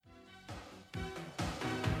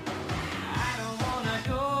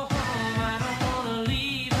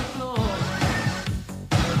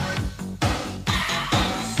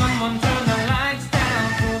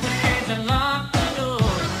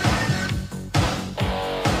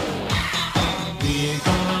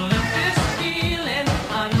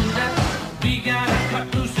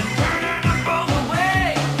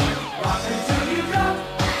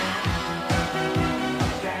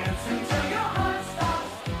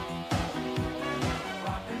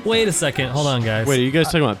Wait a second. Hold on, guys. Wait, are you guys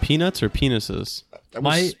talking about peanuts or penises?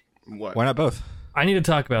 What? Why not both? I need to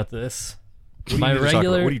talk about this. What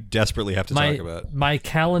do you desperately have to talk about? My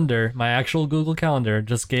calendar, my actual Google Calendar,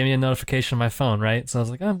 just gave me a notification on my phone, right? So I was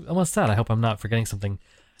like, I'm almost out. I hope I'm not forgetting something.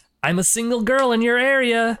 I'm a single girl in your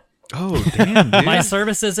area. Oh, damn, dude. My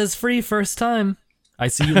services is free first time. I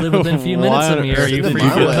see you live within a few minutes of me. Are you free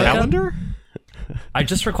for a a calendar? I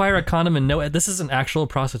just require a condom and no. This is an actual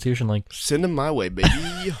prostitution link. Send them my way, baby.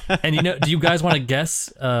 And do you guys want to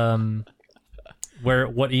guess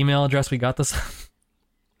what email address we got this?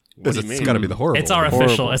 What do you mean? It's got to be the horrible. It's our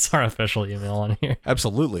official email on here.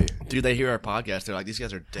 Absolutely. Dude, they hear our podcast. They're like, these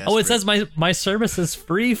guys are desperate. Oh, it says my service is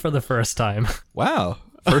free for the first time. Wow.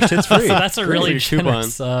 First hit's free. So that's a really coupon.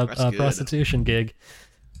 generous prostitution gig.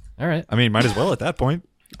 All right. I mean, might as well at that point.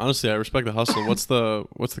 Honestly, I respect the hustle. What's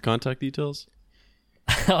the contact details?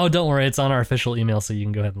 Oh, don't worry. It's on our official email, so you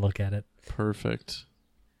can go ahead and look at it. Perfect.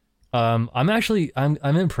 I'm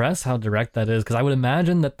impressed how direct that is, because I would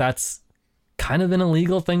imagine that that's kind of an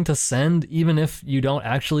illegal thing to send, even if you don't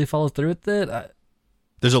actually follow through with it.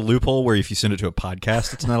 There's a loophole where if you send it to a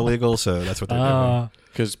podcast, it's not illegal, so that's what they're doing.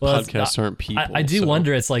 Because podcasts aren't people. I do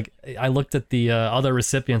wonder. It's like I looked at the other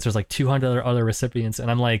recipients. There's like 200 other recipients,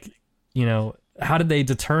 and I'm like, how did they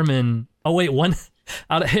determine? Oh wait,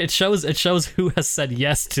 it shows who has said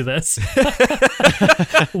yes to this.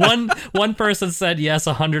 one person said yes,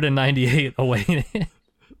 198 awaiting.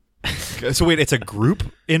 So wait, it's a group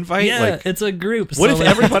invite? Yeah, it's a group. What if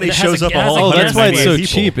everybody shows up all? Oh, that's why it's so people.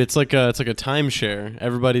 cheap. It's like a timeshare.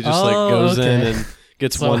 Everybody just goes in and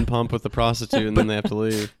gets one pump with the prostitute, and then they have to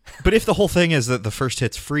leave. But if the whole thing is that the first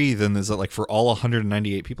hit's free, then is it like for all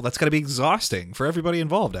 198 people? That's got to be exhausting for everybody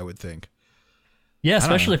involved, I would think. Yeah,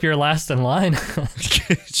 especially if you're last in line.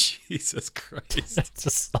 Jesus Christ.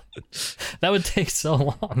 Just that would take so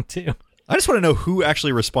long, too. I just want to know who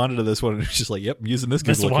actually responded to this one and was just like, yep, I'm using this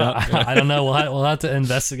Google account. I don't know. We'll have to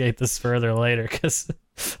investigate this further later, because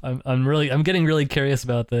I'm getting really curious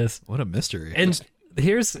about this. What a mystery. And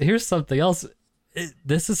here's something else.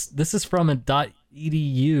 This is from a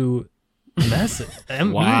 .edu message.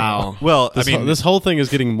 Wow. Well, this whole thing is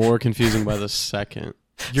getting more confusing by the second.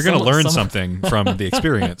 You're going to learn something from the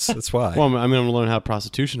experience. That's why. Well, I'm going to learn how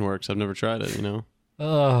prostitution works. I've never tried it,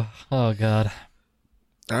 Oh God.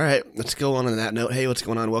 All right, let's go on that note. Hey, what's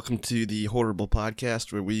going on? Welcome to the Horrible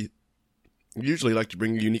Podcast, where we usually like to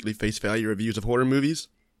bring you uniquely face value reviews of horror movies.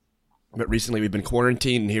 But recently we've been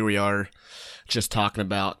quarantined, and here we are just talking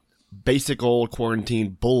about basic old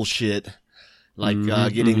quarantine bullshit, like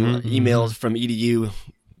getting emails from EDU.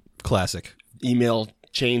 Classic. Email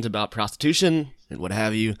chains about prostitution and what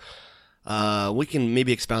have you. We can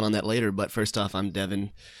maybe expound on that later, but first off, I'm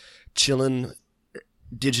Devin, chilling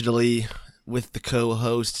digitally with the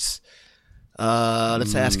co-hosts.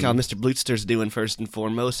 Let's ask how Mr. Blutster's doing first and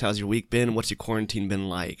foremost. How's your week been? What's your quarantine been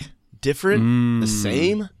like? Different? The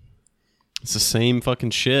same? It's the same fucking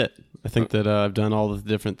shit. I think that I've done all the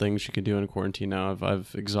different things you can do in a quarantine now.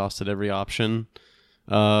 I've exhausted every option.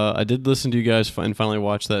 I did listen to you guys and finally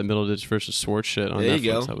watch that Middleditch versus Swartz shit on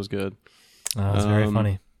Netflix. That was good. Oh, it's very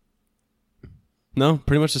funny. No,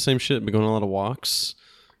 pretty much the same shit. Been going on a lot of walks.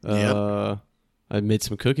 Yep. I made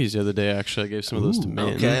some cookies the other day, actually. I gave some of those to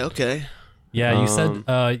Min. Okay. Yeah, you said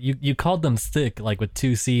you called them thick, like with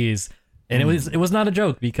 2 C's, and it was not a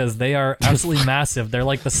joke, because they are absolutely massive. They're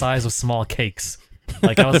like the size of small cakes.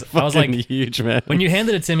 Like I was like huge, man. When you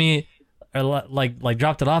handed it to me, or like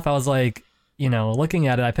dropped it off, I was like, looking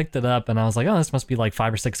at it, I picked it up and I was like, oh, this must be like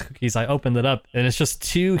 5 or 6 cookies. I opened it up and it's just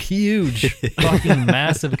 2 huge, fucking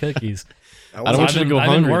massive cookies. I don't want you to go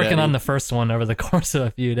hungry, I've been working Daddy. on the first one over the course of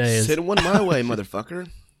a few days. Send one my way, motherfucker.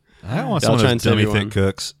 I don't want some of those dummy thick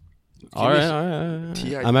cooks. All right.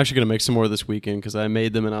 I'm actually going to make some more this weekend, because I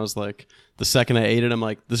made them and I was like, the second I ate it, I'm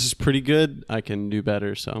like, this is pretty good. I can do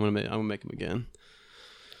better, so I'm gonna make them again.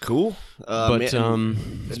 Cool. But no,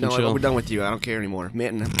 we're done with you. I don't care anymore.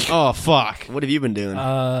 Manton. Oh, fuck. What have you been doing?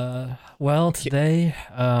 Well, today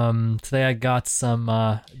I got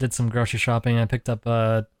did some grocery shopping. I picked up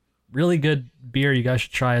a really good beer you guys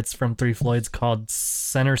should try. It's from Three Floyds, called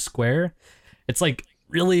Center Square. It's like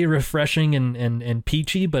really refreshing and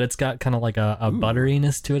peachy, but it's got kind of like a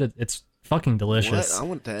butteriness to it. It's fucking delicious. What? I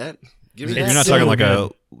want that. You're not talking like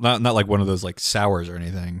not like one of those like sours or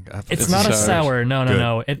anything. It's not a sour.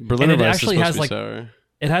 No. It actually has like sour.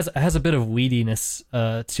 It has a bit of weediness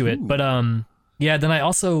to it. But yeah. Then I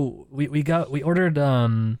also we ordered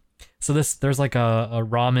so there's like a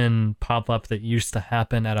ramen pop up that used to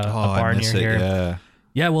happen at a bar near here. Yeah.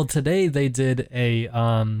 Yeah. Well, today they did a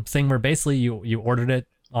thing where basically you ordered it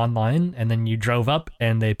online, and then you drove up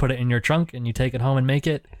and they put it in your trunk and you take it home and make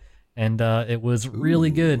it. And it was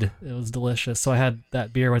really good. It was delicious. So I had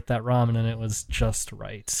that beer with that ramen, and it was just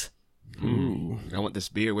right. Ooh, I want this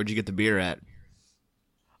beer. Where'd you get the beer at?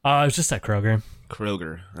 It was just at Kroger.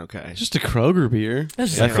 Kroger. Okay. Just a Kroger beer.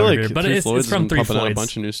 It's just I a feel Kroger like beer, but Three it's Floyds from has been Three pumping out a Floyds.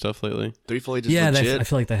 bunch of new stuff lately. Three Floyds is Yeah, legit. I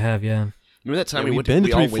feel like they have, yeah. Remember that time Yeah, we we've been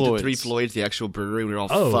to all Three went to Three Floyds. Floyds, the actual brewery? We were all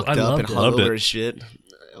Oh, fucked I up loved and it. Loved hungover it. as shit.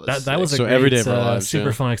 That was a So great, every day of our lives, super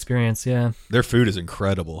yeah. fun experience, yeah. Their food is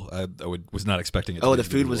incredible. I was not expecting it. To Oh, be the as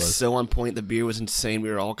good food as it was so on point. The beer was insane. We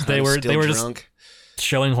were all kind They of were- still they were just drunk.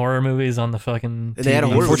 Showing horror movies on the fucking And they had a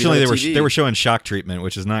TV. horror Unfortunately, movie they on were TV. they were showing Shock Treatment,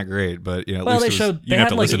 which is not great. But at Well, least they it was, showed- you they have had,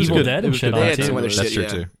 to like, listen. It's Evil good. Dead It and was shit good. on They it had too. some other That's shit. true, Yeah.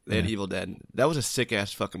 too. They had Yeah. Evil Dead. That was a sick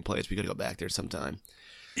ass fucking place. We got to go back there sometime.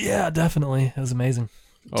 Yeah, definitely. It was amazing.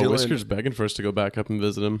 Oh, Dylan- Whisker's begging for us to go back up and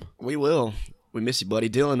visit him. We will. We miss you, buddy.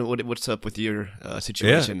 Dylan, what's up with your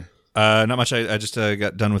situation? Not much. I just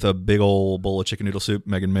got done with a big old bowl of chicken noodle soup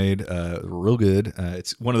Megan made. Real good.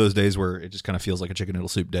 It's one of those days where it just kind of feels like a chicken noodle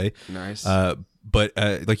soup day. Nice. But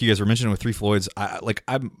like you guys were mentioning with Three Floyds,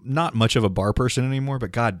 I'm not much of a bar person anymore.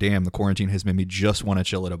 But goddamn, the quarantine has made me just want to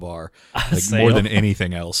chill at a bar, like Same. more than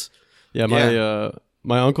anything else. Yeah,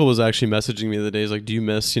 my uncle was actually messaging me the other day. He's like, "Do you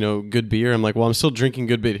miss good beer?" I'm like, "Well, I'm still drinking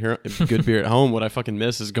good beer at home. What I fucking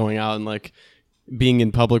miss is going out and like being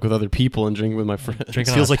in public with other people and drinking with my friends." It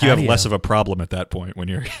Drinking on feels a like you have patio. less of a problem at that point when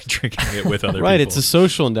you're drinking it with other Right, people. it's a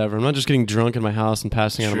social endeavor. I'm not just getting drunk in my house and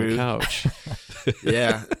passing out on True. my couch.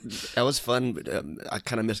 Yeah, that was fun. But, I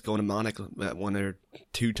kind of missed going to Monica that one or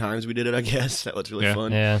two times we did it, I guess. That was really Yeah.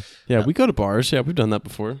 fun. Yeah. Yeah, we go to bars. Yeah, we've done that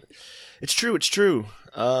before. It's true. It's true.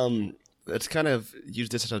 Let's kind of use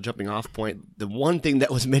this as a jumping off point. The one thing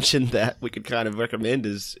that was mentioned that we could kind of recommend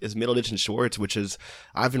is Middleditch and Schwartz, which is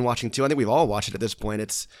I've been watching too. I think we've all watched it at this point.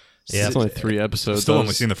 It's Yeah. It's only 3 episodes. Still That only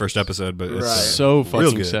was seen the first episode, but it's Right. so real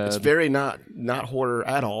fucking good. sad. It's very not horror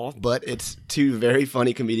at all, but it's two very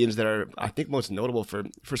funny comedians that are, I think, most notable for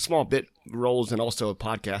small bit roles and also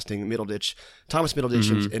podcasting. Thomas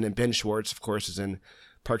Middleditch, and then Ben Schwartz, of course, is in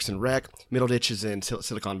Parks and Rec. Middleditch is in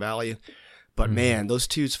Silicon Valley. But man, those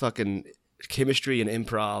two's fucking chemistry and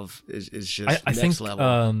improv is just I next think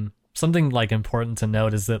level. something like important to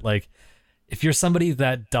note is that like if you're somebody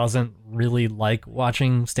that doesn't really like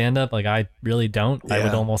watching stand up, like I really don't, I would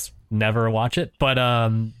Yeah. almost never watch it.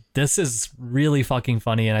 But this is really fucking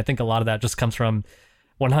funny, and I think a lot of that just comes from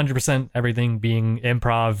 100% everything being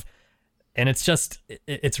improv, and it's just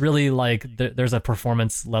it's really like there's a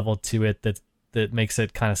performance level to it that makes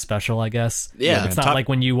it kind of special, I guess. Yeah. It's man. not like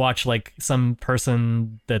when you watch like some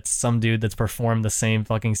person that's some dude that's performed the same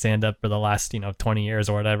fucking stand up for the last 20 years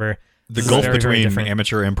or whatever. The This is gulf very, very between different.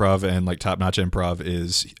 amateur improv and like top-notch improv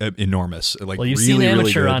is enormous. Like, Well, you've really, seen really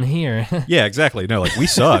amateur good. on here. Yeah, exactly. No, like we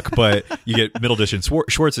suck, but you get Middleditch and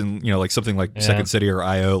Schwartz and like something like Yeah. Second City or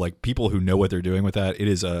IO, like people who know what they're doing with that. It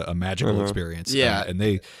is a magical experience. Yeah. And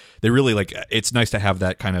they really like. It's nice to have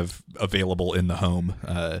that kind of available in the home.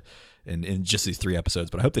 In just these 3 episodes,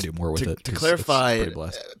 but I hope they do more with it. To 'cause clarify, it's pretty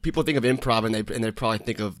blessed. people think of improv and they probably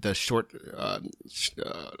think of the short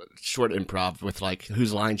improv with like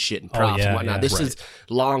who's line shit and props yeah, and whatnot. yeah. This Right. is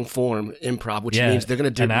long form improv, which Yeah, means they're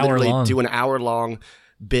going to an hour long. do an hour long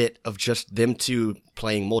bit of just them two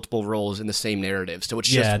playing multiple roles in the same narrative. So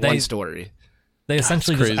it's Yeah, just they- one story. They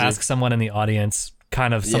essentially just crazy. ask someone in the audience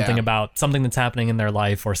kind of something Yeah. about something that's happening in their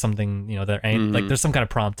life or something, they're like there's some kind of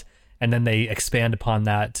prompt, and then they expand upon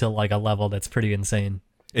that to like a level that's pretty insane.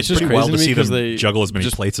 It's just pretty crazy wild to to me see 'cause them they juggle as many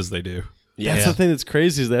just- plates as they do. That's Yeah. the thing that's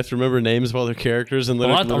crazy is they have to remember names of all their characters and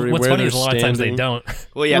literally What's where funny they're is a lot of times they standing. don't.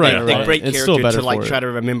 Well, yeah, Right, they right. break It's still character better to like for try it. to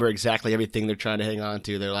remember exactly everything they're trying to hang on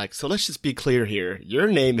to. They're like, so let's just be clear here. Your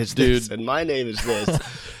name is this, and my name is this.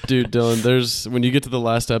 Dude, Dylan, when you get to the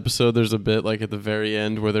last episode, there's a bit like at the very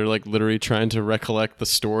end where they're like literally trying to recollect the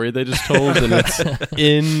story they just told, and it's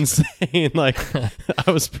insane. Like,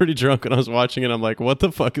 I was pretty drunk when I was watching it. I'm like, what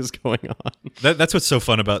the fuck is going on? That's what's so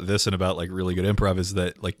fun about this and about like really good improv is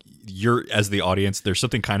that like you're as the audience, there's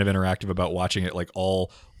something kind of interactive about watching it like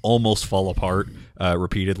all almost fall apart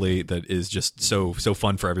repeatedly that is just so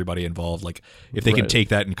fun for everybody involved. Like if they can Right. take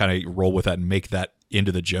that and kind of roll with that and make that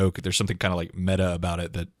into the joke, there's something kind of like meta about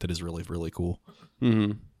it that is really, really cool.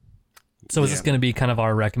 Mm-hmm. So is this going to be kind of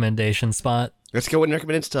our recommendation spot? Let's go and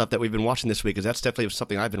recommend stuff that we've been watching this week, because that's definitely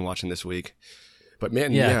something I've been watching this week. But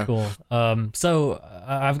man, yeah. Cool. So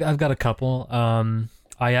I've got a couple.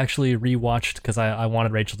 I actually rewatched because I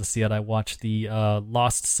wanted Rachel to see it. I watched the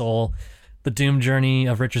Lost Soul, the Doom Journey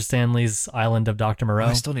of Richard Stanley's Island of Dr. Moreau.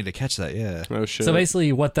 I still need to catch that. Yeah. Oh shit. So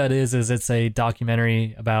basically what that is it's a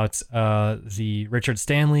documentary about the Richard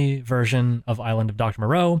Stanley version of Island of Dr.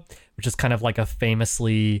 Moreau, which is kind of like a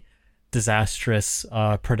famously disastrous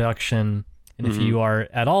production. And if you are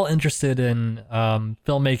at all interested in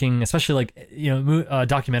filmmaking, especially like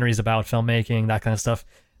documentaries about filmmaking, that kind of stuff,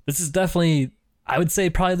 this is definitely, I would say,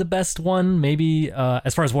 probably the best one. Maybe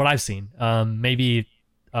as far as what I've seen, maybe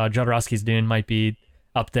Jodorowsky's Dune might be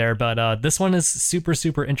up there, but this one is super,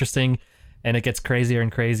 super interesting, and it gets crazier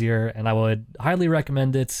and crazier. And I would highly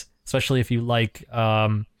recommend it, especially if you like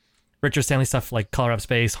Richard Stanley stuff like Color Up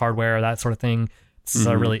Space, Hardware, that sort of thing. This is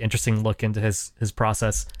a really interesting look into his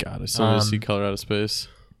process. God, I still want to see Color Out of Space.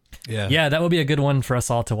 Yeah, that would be a good one for us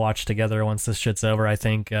all to watch together once this shit's over. I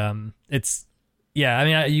think it's, yeah.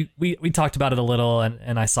 I mean, we talked about it a little,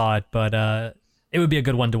 and I saw it, but it would be a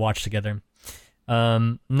good one to watch together.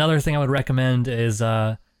 Another thing I would recommend is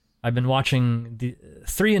I've been watching the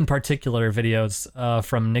 3 in particular videos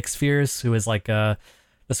from Nick Spheres, who is like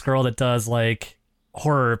this girl that does like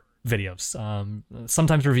horror videos,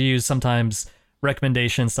 sometimes reviews, sometimes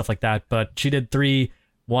recommendations, stuff like that. But she did 3.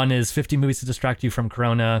 1 is 50 movies to distract you from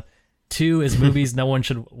Corona. 2 is movies no one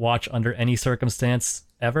should watch under any circumstance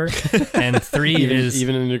ever. And 3 is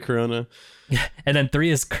even into Corona. And then 3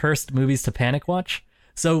 is cursed movies to panic watch.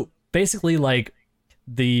 So basically, like,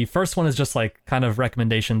 the first one is just like kind of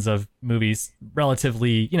recommendations of movies,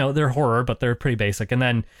 relatively, they're horror, but they're pretty basic. And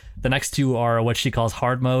then the next 2 are what she calls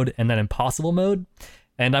hard mode and then impossible mode.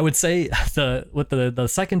 And I would say the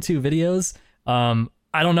second 2 videos,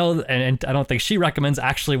 I don't know, and I don't think she recommends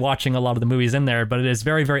actually watching a lot of the movies in there, but it is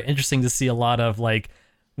very, very interesting to see a lot of like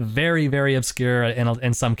very, very obscure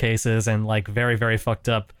in some cases, and like very, very fucked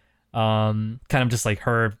up, kind of just like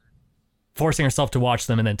her forcing herself to watch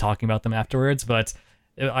them and then talking about them afterwards. But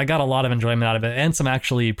I got a lot of enjoyment out of it, and some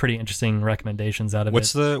actually pretty interesting recommendations out of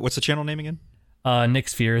What's the channel name again? Nick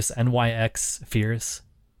Fears, NYX Fears.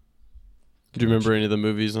 Do you remember any of the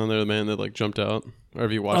movies on there, man, that like jumped out? Or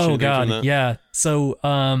have you watched anything God, from that? yeah. So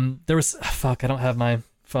there was I don't have my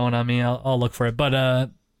phone on me. I'll look for it. But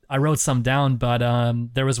I wrote some down. But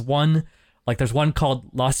there was one, like there's one called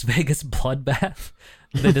Las Vegas Bloodbath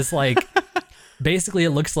that is like basically it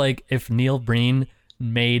looks like if Neil Breen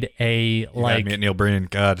made a like Neil Breen,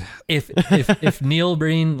 God. If Neil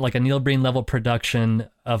Breen, like a Neil Breen level production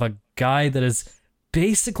of a guy that is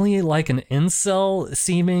basically like an incel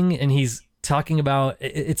seeming, and he's talking about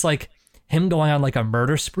it's like him going on like a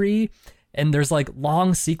murder spree, and there's like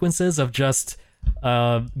long sequences of just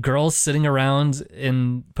girls sitting around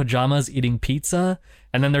in pajamas eating pizza,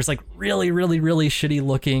 and then there's like really, really, really shitty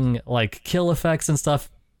looking like kill effects and stuff.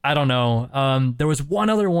 I don't know. There was one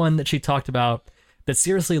other one that she talked about that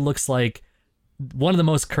seriously looks like one of the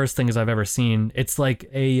most cursed things I've ever seen. It's like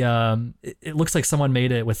it looks like someone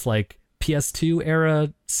made it with like PS2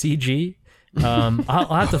 era CG. I'll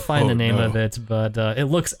have to find the name of it, but it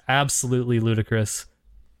looks absolutely ludicrous.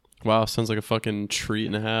 Wow, sounds like a fucking treat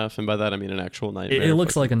and a half, and by that I mean an actual nightmare. It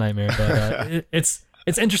looks like a nightmare, but it's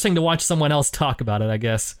interesting to watch someone else talk about it, I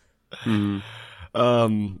guess.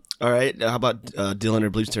 All right. How about Dylan or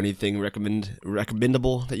Bleach? Anything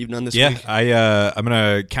recommendable that you've done this week? Yeah, I'm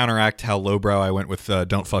gonna counteract how lowbrow I went with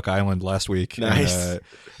Don't Fuck Island last week. Nice.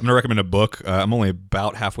 I'm gonna recommend a book. I'm only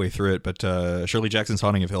about halfway through it, but Shirley Jackson's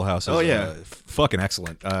Haunting of Hill House is fucking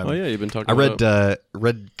excellent. You've been talking. I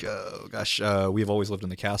read We Have Always Lived in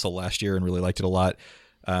the Castle last year and really liked it a lot.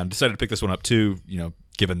 Decided to pick this one up too.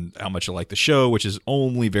 Given how much I like the show, which is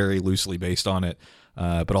only very loosely based on it.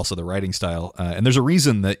 But also the writing style. And there's a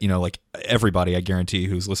reason that, like everybody, I guarantee,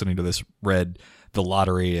 who's listening to this read The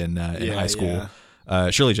Lottery in high school. Yeah.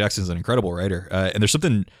 Shirley Jackson's an incredible writer. And there's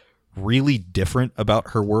something really different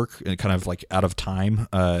about her work and kind of like out of time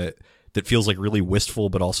that feels like really wistful,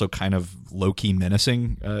 but also kind of low-key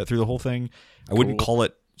menacing through the whole thing. I wouldn't call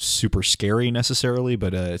it super scary necessarily,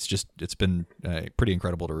 but it's been pretty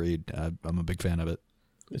incredible to read. I'm a big fan of it.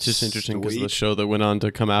 It's just interesting because the show that went on to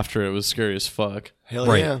come after it was scary as fuck.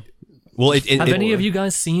 Hell yeah. Well, have any of you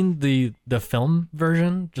guys seen the film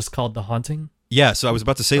version, just called The Haunting? Yeah, so I was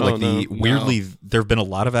about to say, weirdly, there have been a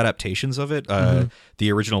lot of adaptations of it.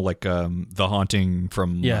 The original, like, The Haunting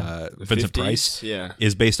from Vincent 50s, Price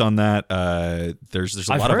is based on that. There's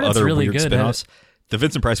a lot of other really weird spin-offs. The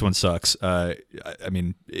Vincent Price one sucks. I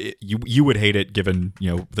mean, you would hate it given,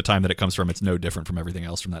 the time that it comes from. It's no different from everything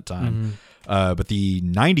else from that time. But the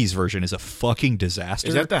 90s version is a fucking disaster.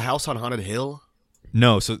 Is that the House on Haunted Hill?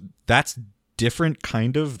 No, so that's different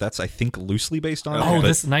kind of. That's, I think, loosely based on it. Oh,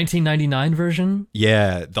 this 1999 version?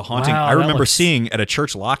 Yeah, The Haunting. Wow, I remember seeing at a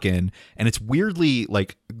church lock-in, and it's weirdly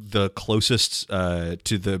like the closest to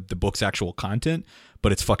the book's actual content,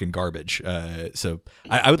 but it's fucking garbage. So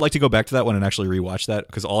I would like to go back to that one and actually rewatch that,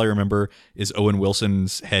 because all I remember is Owen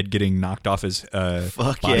Wilson's head getting knocked off his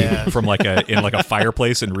body from like a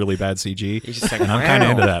fireplace in really bad CG. He's just like, and I'm kind of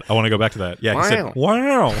into that. I want to go back to that. Yeah, he said,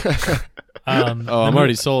 "Wow." I'm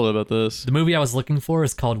already sold about this. The movie I was looking for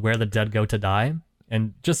is called Where the Dead Go to Die,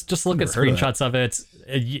 and just look at screenshots of it.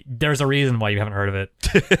 There's a reason why you haven't heard of it.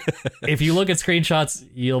 If you look at screenshots,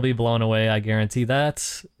 you'll be blown away. I guarantee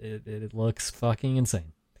that. It looks fucking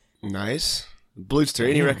insane. Nice. Bluester,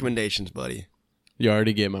 any recommendations, buddy? You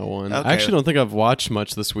already gave my one. Okay. I actually don't think I've watched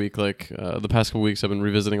much this week. Like the past couple weeks, I've been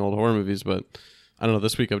revisiting old horror movies, but I don't know.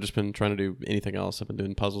 This week, I've just been trying to do anything else. I've been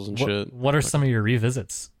doing puzzles and shit. What are some of your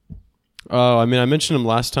revisits? Oh, I mean, I mentioned them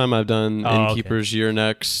last time. I've done Innkeeper's okay. Year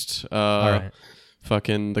Next. All right.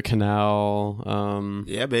 Fucking The Canal.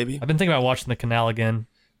 Yeah, baby. I've been thinking about watching The Canal again.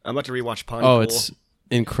 I'm about to rewatch Pontypool. Oh, it's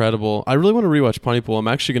incredible. I really want to rewatch Pontypool. I'm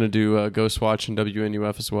actually going to do Ghost Watch and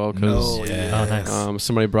WNUF as well, because Oh, nice.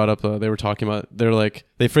 somebody brought up, they were talking about, they're like,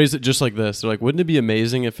 they phrased it just like this. They're like, wouldn't it be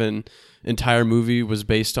amazing if an entire movie was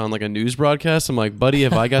based on like a news broadcast? I'm like, buddy,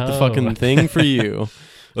 have I got the fucking thing for you?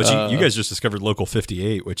 Well, you guys just discovered Local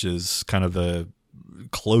 58, which is kind of the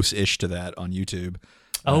close-ish to that on YouTube.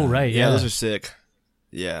 Oh, right. Yeah, Yeah. those are sick.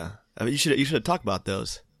 Yeah. I mean, you should have talked about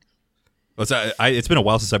those. Well, it's been a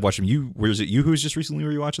while since I've watched them. Was it you who was just recently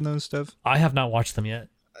rewatching those, Steph? I have not watched them yet.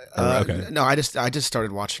 Okay. No, I just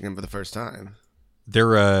started watching them for the first time.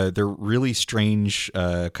 They're really strange,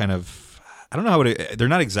 kind of. I don't know how they're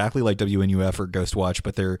not exactly like WNUF or Ghost Watch,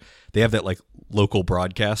 but they have that like local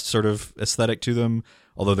broadcast sort of aesthetic to them.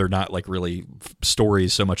 Although they're not like really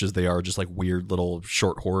stories so much as they are just like weird little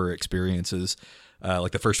short horror experiences.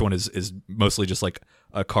 Like the first one is mostly just like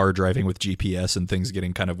a car driving with GPS and things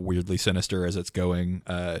getting kind of weirdly sinister as it's going.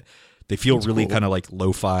 They feel That's really cool. Kind of like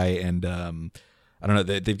lo-fi, and I don't know.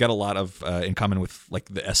 They've got a lot of in common with like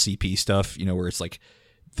the SCP stuff, where it's like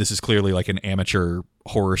this is clearly like an amateur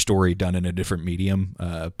horror story done in a different medium.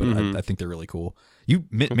 But I think they're really cool. You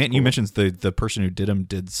mentioned the person who did them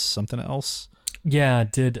did something else. Yeah,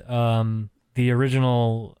 did the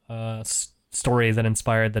original story that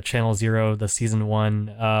inspired the Channel Zero, the season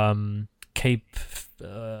 1 Cape.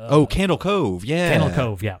 Candle Cove. Yeah, Candle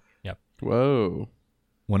Cove. Yeah, yep. Whoa,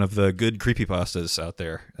 one of the good creepypastas out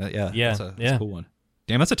there. Yeah, that's a cool one.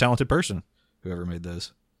 Damn, that's a talented person, whoever made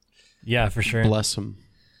those. Yeah, for sure. Bless him.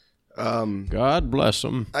 God bless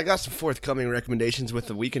him. I got some forthcoming recommendations with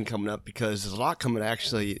the weekend coming up, because there's a lot coming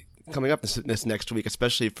up this next week,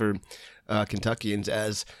 especially for Kentuckians,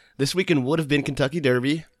 as this weekend would have been Kentucky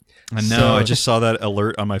Derby. I know. I just saw that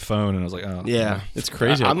alert on my phone, and I was like, "Oh, yeah, it's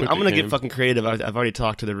crazy." I'm gonna get fucking creative. I've already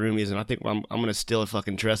talked to the roomies, and I think I'm gonna still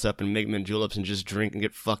fucking dress up and make men juleps and just drink and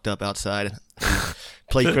get fucked up outside.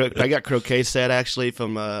 Play. I got croquet set actually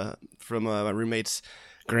from my roommate's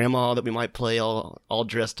grandma that we might play all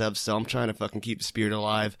dressed up. So I'm trying to fucking keep the spirit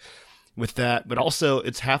alive with that. But also,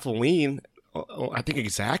 it's Halloween. I think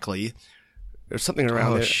exactly. There's something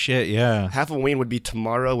around there. Oh, shit, yeah. Halloween would be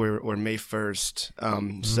tomorrow or May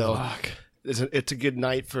 1st. So it's a good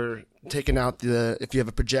night for taking out if you have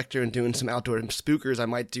a projector and doing some outdoor spookers. I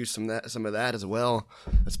might do some of that as well,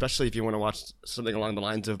 especially if you want to watch something along the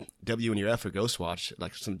lines of WNUF or Ghost Watch,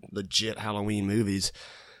 like some legit Halloween movies.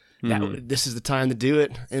 This is the time to do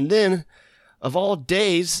it. And then, of all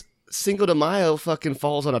days, Cinco de Mayo fucking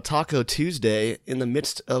falls on a Taco Tuesday in the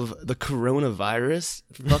midst of the coronavirus.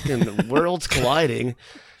 Fucking worlds colliding.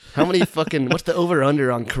 How many what's the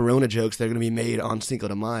over-under on corona jokes that are going to be made on Cinco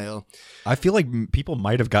de Mayo? I feel like people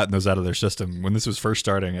might have gotten those out of their system. When this was first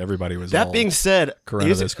starting, everybody was That being said,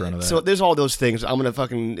 corona this, corona that. So there's all those things. it's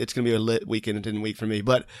going to be a lit weekend and week for me.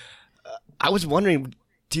 But I was wondering,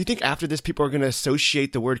 do you think after this people are going to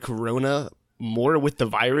associate the word corona more with the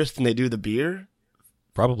virus than they do the beer?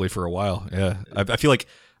 Probably for a while, yeah. I feel like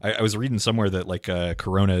I was reading somewhere that like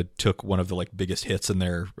Corona took one of the like biggest hits in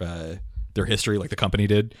their history, like the company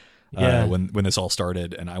did, when this all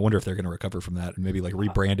started, and I wonder if they're going to recover from that and maybe like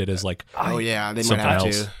rebrand it as like they might have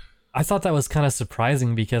to. I thought that was kind of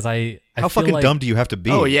surprising because I how feel fucking like, dumb do you have to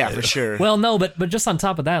be? Oh yeah, for sure. Well, no, but just on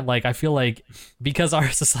top of that, like I feel like because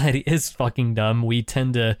our society is fucking dumb, we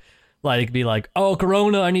tend to like be like, oh,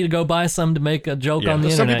 Corona, I need to go buy some to make a joke on the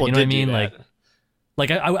internet. You know what I mean? Like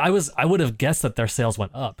I would have guessed that their sales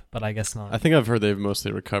went up, but I guess not. I think I've heard they've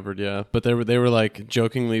mostly recovered, yeah. But they were like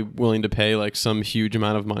jokingly willing to pay like some huge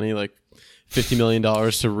amount of money, like $50 million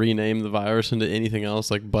to rename the virus into anything else,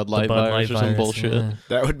 like Bud Light virus or some bullshit. Yeah.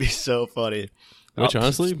 That would be so funny. Which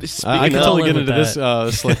honestly, Speaking I can of- totally I'll get live into with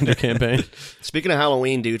this slander campaign. Speaking of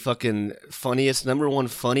Halloween, dude, fucking funniest #1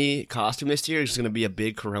 funny costume this year is going to be a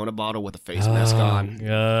big Corona bottle with a face mask on.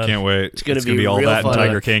 God. Can't wait. It's gonna gonna be be all real that and funny.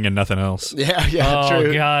 Tiger King and nothing else. Yeah, Oh,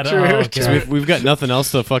 true. God. True. Oh, true. God. We've got nothing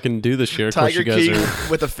else to fucking do this year. Of course, Tiger you guys King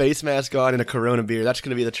are. with a face mask on and a Corona beer. That's going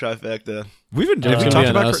to be the trifecta. Have we It's talked gonna be on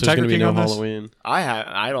about us. There's Tiger gonna be King no on this? Halloween. I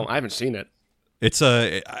haven't seen it. It's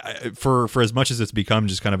for as much as it's become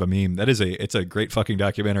just kind of a meme. It's a great fucking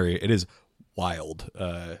documentary. It is wild.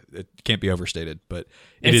 It can't be overstated, but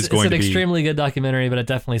it's going it's to an be extremely good documentary, but it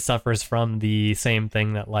definitely suffers from the same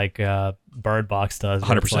thing that like Bird Box does. where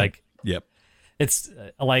 100%. It's like Yep. it's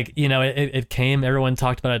like it came. Everyone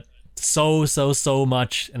talked about it so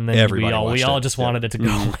much, and then Everybody we watched all it. just Yep. wanted it to go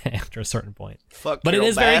away after a certain point. Fuck, But it Carol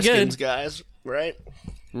is very Baskins, good. guys. Right?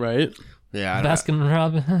 Right? Yeah. I don't- Baskin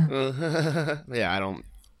Robbins. yeah, I don't.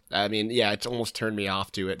 I mean, yeah, it's almost turned me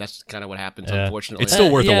off to it. That's kind of what happens, Yeah. unfortunately. It's still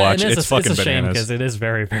worth a watch. and It's fucking a shame bananas. because it is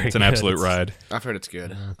very It's an good. absolute ride. I've heard it's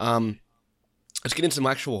good. Let's get into some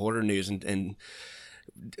actual horror news, and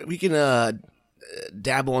we can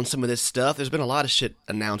dabble on some of this stuff. There's been a lot of shit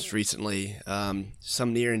announced recently,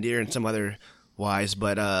 some near and dear and some otherwise.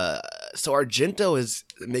 But so Argento is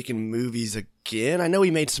making movies again. I know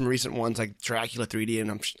he made some recent ones like Dracula 3D,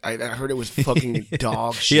 and I heard it was fucking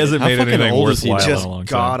dog shit. He hasn't How made fucking anything old is he worthwhile now? in just a long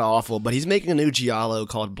god time. awful. But he's making a new giallo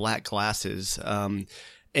called Black Glasses.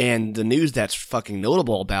 And the news that's fucking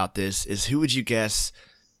notable about this is, who would you guess,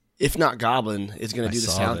 if not Goblin, is going I to do the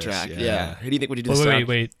saw this, soundtrack? yeah. Who do you think would do the soundtrack?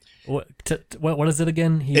 Wait. What is it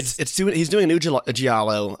again? He's doing a new giallo.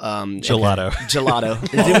 Gelato.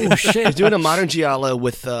 Gelato. Oh shit! He's doing a modern giallo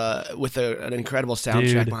with an incredible soundtrack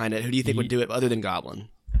Dude. behind it. Who do you think would do it other than Goblin?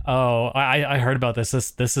 Oh, I heard about this.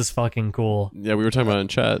 This is fucking cool. Yeah, we were talking about it in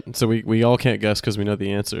chat, so we all can't guess because we know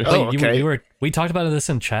the answer. Oh, Wait, okay. we talked about this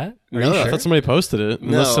in chat. Are No, you I I sure? thought somebody posted it.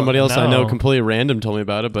 Unless No. somebody else I know No. completely random told me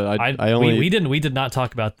about it, but I only. we didn't we did not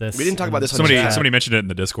talk about this. We didn't talk about this on Somebody chat. somebody mentioned it in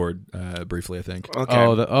the Discord briefly, I think. Okay.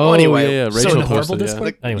 Oh, anyway, yeah, so Rachel in the horrible posted it, yeah.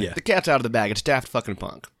 Discord. Anyway, Yeah. the cat's out of the bag. It's Daft fucking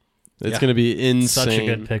Punk. It's Yeah. gonna be insane. such a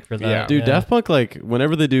good pick for that. Yeah. Dude, yeah. Daft Punk, like,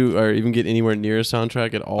 whenever they do or even get anywhere near a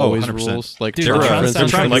soundtrack, it always 100%. rules. Like, Dude, They're the a- reference they're soundtrack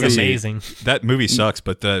trying is legacy. amazing. That movie sucks,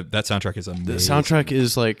 but that soundtrack is amazing. The soundtrack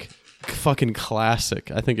is like fucking classic.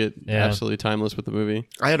 I think it Yeah. absolutely timeless with the movie.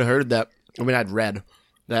 I had heard that. I mean, I'd read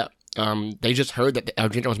that they just heard that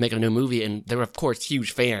Argento was making a new movie, and they were, of course, huge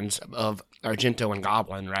fans of Argento and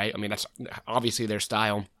Goblin, right? I mean, that's obviously their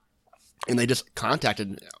style. And they just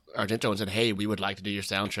contacted Argento and said, "Hey, we would like to do your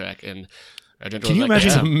soundtrack." And Argento Can you was like, imagine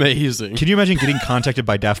It's "Yeah." amazing. Can you imagine getting contacted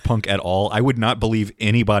by Daft Punk at all? I would not believe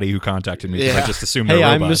anybody who contacted me. 'Cause Yeah. I just assumed Hey, they're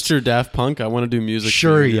I'm robots. Mr. Daft Punk. I want to do music.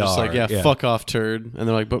 Sure for you. you They're just like, are. yeah, Yeah. fuck off, turd. And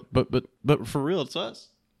they're like, but for real, it's us.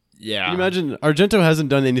 Yeah. Can you imagine? Argento hasn't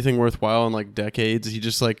done anything worthwhile in like decades. He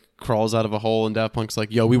just like crawls out of a hole, and Daft Punk's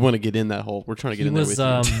like, yo, we want to get in that hole. We're trying to get He in there was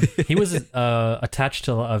with you. he was attached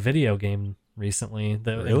to a video game recently.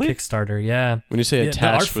 Really? In Kickstarter. Yeah. When you say Yeah, the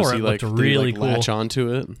attached, art was for he it like, looked did he, really like, latch cool.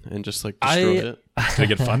 onto it and just like destroy it? Did it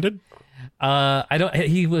get funded? I don't.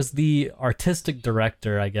 He was the artistic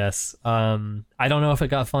director, I guess. I don't know if it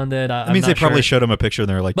got funded. That means they probably sure. showed him a picture and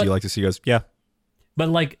they're like, "Do But- you like to see?" He goes, "Yeah." But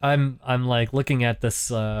like I'm like looking at this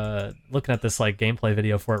like gameplay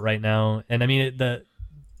video for it right now, and I mean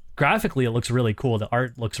graphically it looks really cool. The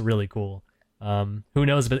art looks really cool. Who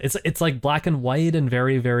knows? But it's like black and white and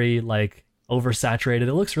very very like oversaturated.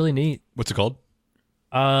 It looks really neat. What's it called?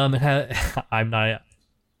 I'm not.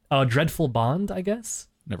 Dreadful Bond, I guess.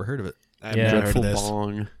 Never heard of it. I've Yeah. never heard Dreadful of this.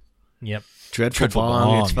 Bong. Yep. Dreadful Dreadful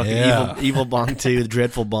Bong. It's Bong, fucking yeah. evil Bong 2, the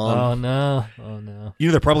Dreadful Bong. Oh no. Oh no. You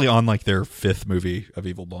know, they're probably on like their 5th movie of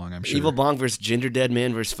Evil Bong. I'm sure. Evil Bong versus Ginger Dead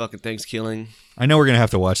Man versus fucking Thanksgiving I know we're gonna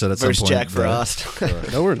have to watch that at some versus point. Jack but-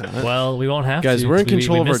 Frost. No, we're not. Well, we won't have Guys, to. we're in 'cause we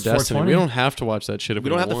control of our missed destiny. 420. We don't have to watch that shit if We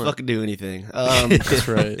don't have to want. fucking do anything. That's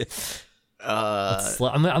right.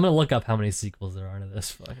 I'm gonna look up how many sequels there are to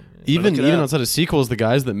this. Fucking Even Look it up. outside of sequels, the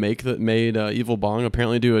guys that made Evil Bong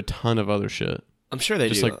apparently do a ton of other shit. I'm sure they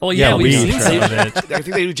Just do. like- Oh yeah, Yeah, we've we- seen some of it. I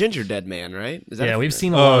think they do Ginger Dead Man, right? Is that Yeah, a- we've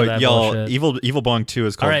seen a lot Oh, of that y'all! bullshit. Evil Bong 2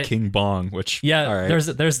 is called All right. King Bong, which Yeah, all right. there's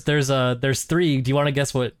 3. Do you want to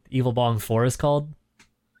guess what Evil Bong 4 is called?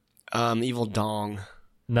 Evil Dong.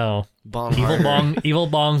 No, Bong Evil Harder. Bong Evil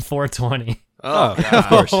Bong 420. Oh, of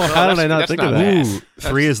course. No, How did that's- I not that's think of bad. that? Ooh,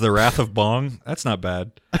 3 is the Wrath of Bong. That's not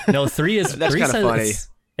bad. No, 3 is That's 3 kinda says, funny.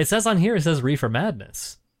 It says on here. It says Reefer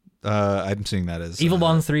Madness. I'm seeing that as Evil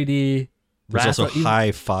Bong 3D. There's Wrath also of Evil-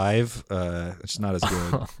 High Five. It's not as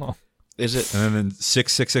good. Is it? And then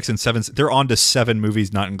 666 and 7. They're on to 7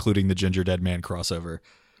 movies, not including the Ginger Dead Man crossover.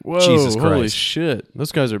 Whoa, Jesus holy Christ. shit.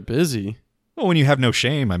 Those guys are busy. Well, when you have no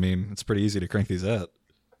shame, I mean, it's pretty easy to crank these out.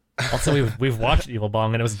 Also, we've watched Evil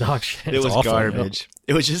Bong and it was dog shit. It was awful. garbage.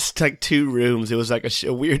 It was just like 2 rooms. It was like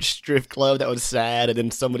a weird strip club that was sad, and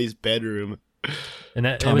then somebody's bedroom. And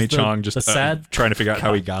that, Tommy it was Chong the just sad. trying to figure out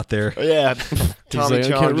how he got there. Yeah, Tommy like, I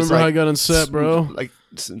Chong can't remember how I got on set, bro. Like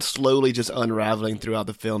slowly just unraveling throughout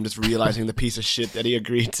the film, just realizing the piece of shit that he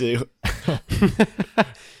agreed to.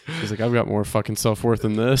 He's like, I've got more fucking self-worth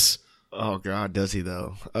than this. Oh God, does he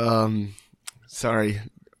though? Sorry,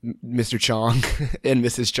 Mr. Chong and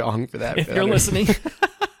Mrs. Chong for that. If you're listening,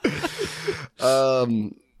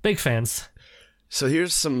 Um, big fans. so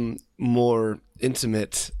here's some more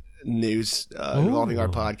intimate news involving our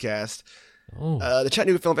podcast. Oh, The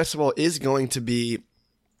Chattanooga Film Festival is going to be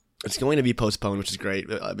postponed, which is great.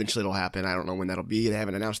 Eventually it'll happen. I don't know when that'll be. They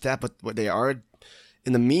haven't announced that, but what they are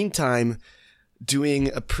in the meantime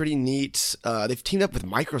doing a pretty neat. They've teamed up with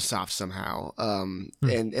Microsoft somehow,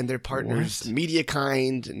 and their partners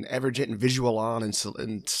MediaKind and Everjet and Visual On and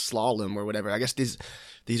Slalom or whatever. I guess these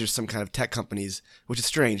are some kind of tech companies, which is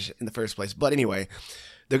strange in the first place. But anyway,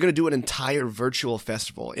 they're going to do an entire virtual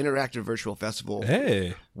festival, interactive virtual festival,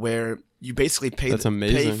 Hey. where you basically pay That's pay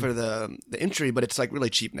amazing. for the entry, but it's like really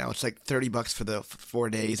cheap now. It's like $30 for the 4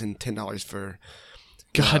 days and $10 for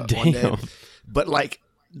God 1 day. damn. But like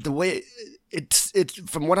the way it's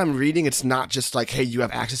from what I'm reading, it's not just like, hey, you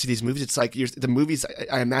have access to these movies. It's like the movies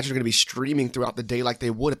I imagine are going to be streaming throughout the day like they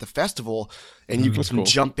would at the festival, and you can cool.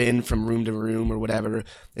 jump in from room to room or whatever.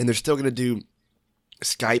 And they're still going to do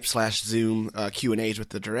Skype/Zoom Q&As with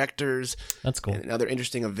the directors. that's cool. And other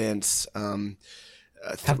interesting events.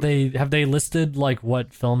 Have they listed like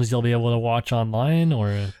what films you'll be able to watch online,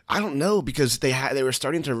 or I don't know, because they were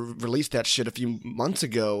starting to release that shit a few months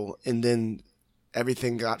ago, and then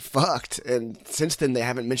everything got fucked, and since then they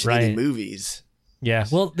haven't mentioned any Right. movies. yeah?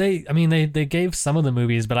 Well, they gave some of the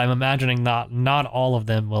movies, but I'm imagining not all of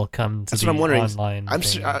them will come to That's the what I'm wondering. online. I'm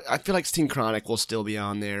thing. I feel like Steam Chronic will still be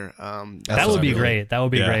on there. that That's would what be I'm doing. great. That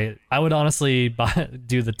would be Yeah. great. I would honestly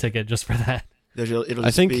do the ticket just for that. It'll I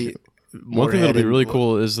just think be more one thing that'll be head really and-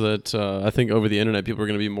 cool is that I think over the internet people are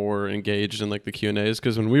going to be more engaged in like the Q&As,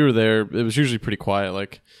 because when we were there it was usually pretty quiet.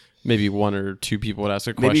 Like maybe 1 or 2 people would ask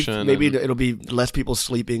a question. Maybe and- it'll be less people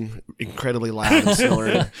sleeping incredibly loud and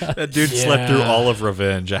snoring. That dude slept through Yeah. all of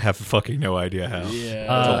Revenge. I have fucking no idea how. Yeah. a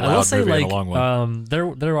I will loud say, movie and a like, long one.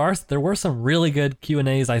 there were some really good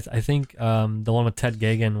Q&As. I think the one with Ted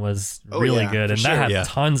Gagan was Oh, really yeah, good, for and sure. that had Yeah.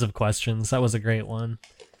 tons of questions. That was a great one.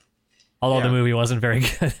 Although Yeah. the movie wasn't very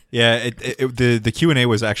good. Yeah, the Q&A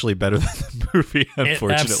was actually better than the movie, It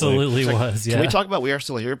unfortunately. absolutely was. Yeah. Can we talk about We Are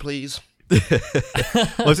Still Here, please?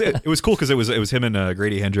 Well, it was cool because it was him and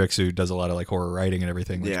Grady Hendrix, who does a lot of like horror writing and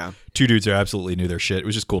everything. Like, Yeah. 2 dudes who absolutely knew their shit. It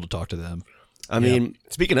was just cool to talk to them. I mean,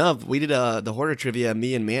 speaking of, we did the horror trivia,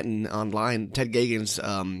 me and Manton online, Ted Gagan's Yeah,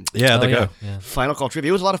 Oh, they yeah, go. yeah. Final Call trivia.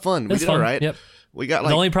 It was a lot of fun. We It's did fun. all right. Yep. We got The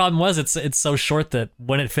like only problem was it's so short that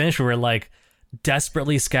when it finished, we were like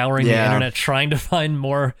desperately scouring the Yeah. internet trying to find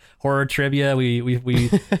more horror trivia. We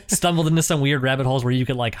stumbled into some weird rabbit holes where you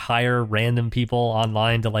could like hire random people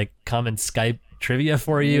online to like come and Skype trivia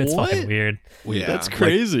for you. It's fucking What? weird. yeah. That's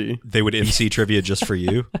crazy. They would MC trivia just for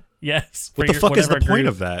you. Yes. What for the your- fuck is the whatever point group.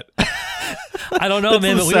 of that? I don't know,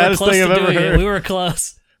 man, the but we were saddest close thing to I've ever doing it. heard. We were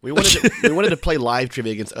close. We wanted to play live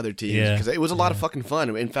trivia against other teams Yeah. because it was a lot of fucking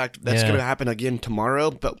fun. In fact, that's Yeah. going to happen again tomorrow.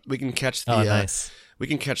 But we can catch the Oh, nice. we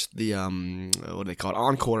can catch the what do they call it,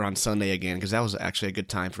 encore on Sunday again, because that was actually a good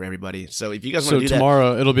time for everybody. So if you guys want So to do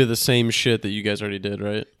tomorrow it'll be the same shit that you guys already did,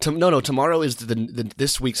 right? that, no, tomorrow is the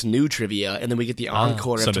this week's new trivia, and then we get the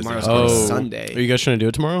encore of Sunday's tomorrow's the on encore. Sunday. Are you guys trying to do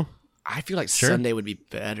it tomorrow? I feel like Sure. Sunday would be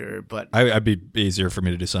better, but I'd be easier for me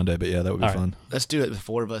to do Sunday, but yeah, that would be All right. fun. let's do it, the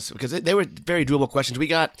 4 of us, because they were very doable questions.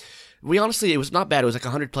 We honestly, it was not bad. It was like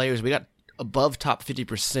 100 players. We got above top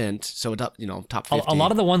 50%, so top 50. A lot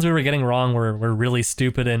of the ones we were getting wrong were really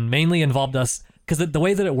stupid and mainly involved us because the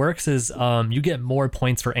way that it works is you get more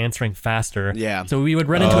points for answering faster. Yeah. So we would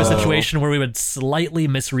run into a situation where we would slightly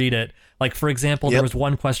misread it. Like, for example, there Yep. was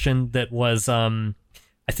one question that was,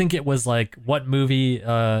 I think it was like, what movie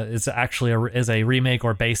is actually is a remake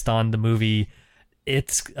or based on the movie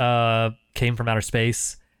It Came from Outer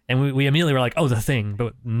Space? And we immediately were like, oh, The Thing.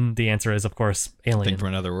 But the answer is, of course, Alien. Thing from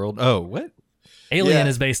another world. Oh, what? Alien Yeah.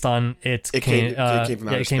 is based on It came from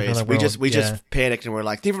outer space. We just panicked and we're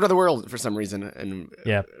like, "Came from another world" for some reason, and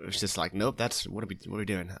Yeah. it was just like, nope, that's what are we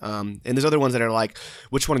doing? And there's other ones that are like,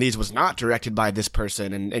 which one of these was not directed by this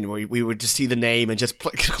person, and we would just see the name and just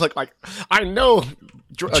click like, I know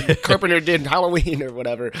Carpenter did Halloween or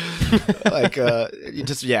whatever. Like,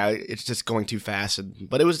 it's just going too fast.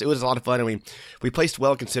 But it was a lot of fun, and we placed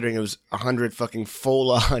well considering it was 100 fucking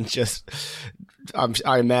full on just.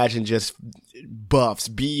 I imagine just buffs,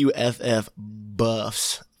 BUFF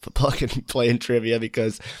buffs, fucking playing trivia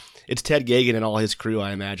because it's Ted Gagan and all his crew.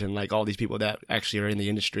 I imagine like all these people that actually are in the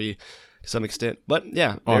industry to some extent. But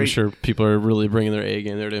yeah, I'm sure people are really bringing their A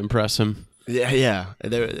game there to impress him. Yeah.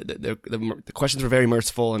 The questions were very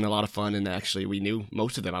merciful and a lot of fun, and actually we knew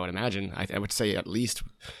most of them. I would imagine. I would say at least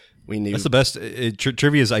we knew. That's the best.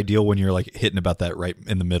 Trivia is ideal when you're like hitting about that right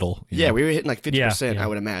in the middle. Yeah, we were hitting like 50%. I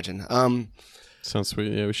would imagine. Sounds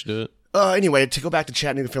sweet. Yeah, we should do it. Anyway, to go back to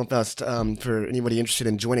Chattanooga Film Fest, for anybody interested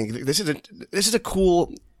in joining, this is a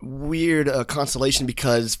cool, weird constellation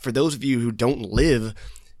because for those of you who don't live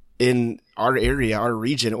in our area, our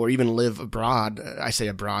region, or even live abroad, I say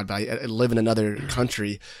abroad, but I live in another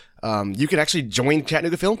country, you can actually join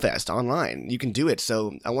Chattanooga Film Fest online. You can do it.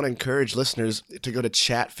 So I want to encourage listeners to go to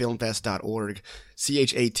chatfilmfest.org,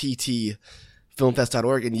 CHATT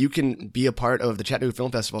filmfest.org, and you can be a part of the Chattanooga Film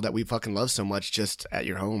Festival that we fucking love so much just at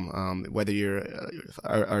your home. Whether you're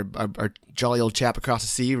our jolly old chap across the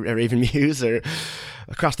sea, Raven Muse, or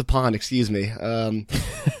across the pond, excuse me,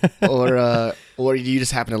 or you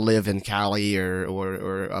just happen to live in Cali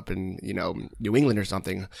or up in New England or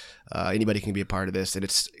something. Anybody can be a part of this, and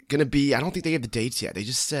it's gonna be. I don't think they have the dates yet. They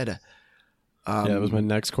just said. That was my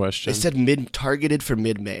next question. They said targeted for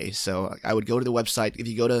mid-May. So I would go to the website. If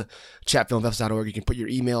you go to chatfilmfest.org, you can put your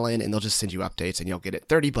email in and they'll just send you updates and you'll get it.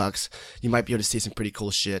 $30. You might be able to see some pretty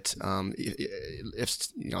cool shit. If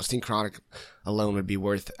Synchronic alone would be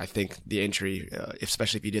worth, I think, the entry,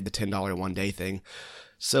 especially if you did the $10 one day thing.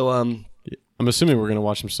 So, I'm assuming we're gonna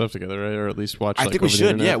watch some stuff together, right? Or at least watch. I think we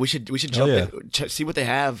should. Yeah, we should jump in, see what they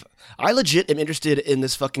have. I legit am interested in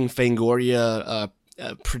this fucking Fangoria,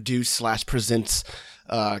 produce/presents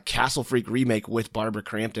Castle Freak remake with Barbara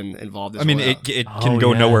Crampton involved as well. It can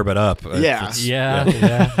go nowhere but up.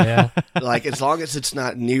 Yeah. Like, as long as it's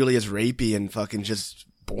not nearly as rapey and fucking just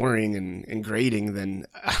boring and grating, then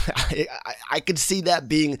I could see that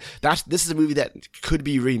being this is a movie that could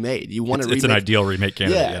be remade. You want to remake? It's an ideal remake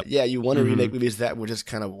candidate. Yeah. You want to remake movies that were just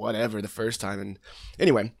kind of whatever the first time. And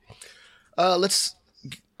anyway, I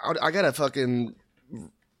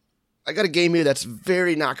got a game here that's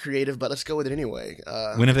very not creative, but let's go with it anyway.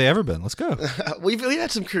 When have they ever been? Let's go. We've had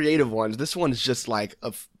some creative ones. This one's just like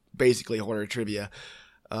basically horror trivia.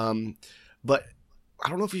 But I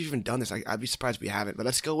don't know if we've even done this. I'd be surprised if we haven't. But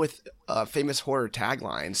let's go with famous horror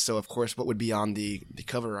taglines. So, of course, what would be on the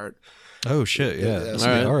cover art? Oh, shit, yeah.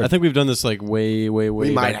 All right. I think we've done this like way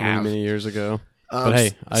back many years ago. But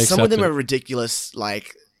hey, I some of them are ridiculous.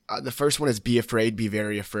 Like the first one is "Be afraid, be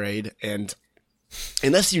very afraid," and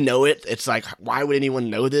unless you know it, it's like, why would anyone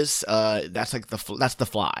know this? That's like that's The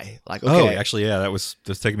Fly. Like, okay. Oh, actually, yeah,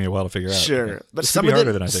 that's taking me a while to figure out. Sure, but some of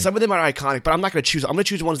them are iconic. But I'm not going to choose. I'm going to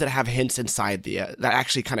choose ones that have hints inside that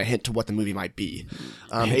actually kind of hint to what the movie might be.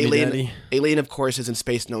 Alien, of course, is in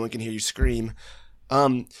space. No one can hear you scream.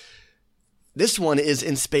 This one is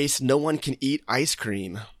in space. No one can eat ice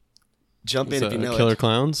cream. Jump in if you know Killer it.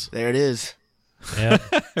 Clowns. There it is. Yeah,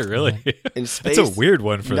 really. In space, that's a weird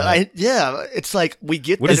one for that. It's like we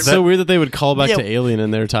get. It's so weird that they would call back to Alien in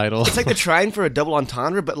their title. It's like they're trying for a double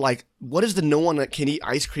entendre, but like, what does the "no one that can eat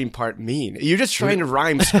ice cream" part mean? You're just trying to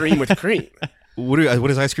rhyme "scream" with "cream." What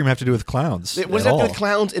does ice cream have to do with clowns? What does that do with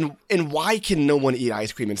clowns? And why can no one eat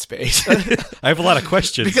ice cream in space? I have a lot of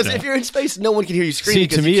questions. Because if you're in space, no one can hear you scream. See,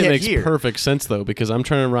 to me, it makes hear. perfect sense though, because I'm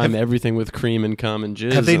trying to rhyme everything with cream and cum and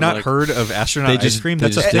jizz. Have they not heard of astronaut ice cream?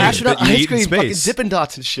 That's a thing. Astronaut ice cream, fucking Dippin'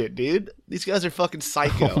 Dots and shit, dude. These guys are fucking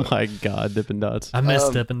psycho. Oh my god, Dippin' Dots. I miss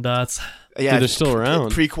Dippin' Dots. Yeah, dude, they're still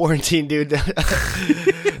around. Pre-quarantine, dude. we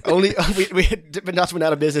had Dippin' Dots went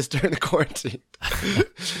out of business during the quarantine.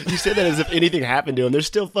 You said that as if anything happened to them. They're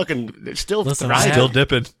still thriving. Still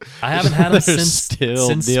dipping. I haven't had them since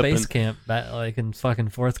dipping. Space Camp, back like in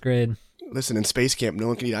fucking 4th grade. Listen, in Space Camp, no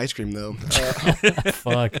one can eat ice cream though.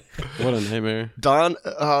 Fuck. What a nightmare. Dawn.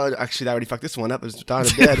 Actually, I already fucked this one up. It was Dawn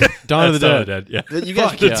of the Dead. Dawn of the Dead. Yeah. You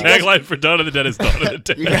guys, the tagline for Dawn of the Dead is Dawn of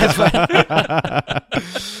the Dead.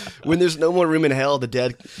 When there's no more room in hell, the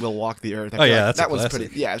dead will walk the earth. That one's pretty.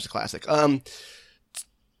 Yeah, it's a classic.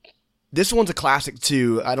 This one's a classic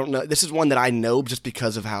too. I don't know. This is one that I know just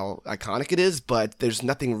because of how iconic it is, but there's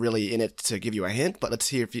nothing really in it to give you a hint. But let's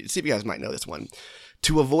see if you guys might know this one.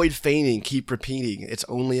 To avoid feigning, keep repeating. It's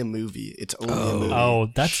only a movie. It's only a movie. Oh,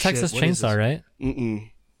 that's Texas Chainsaw, right? Mm-mm.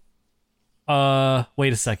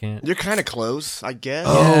 Wait a second. You're kind of close, I guess.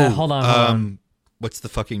 Yeah, hold on. What's the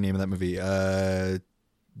fucking name of that movie?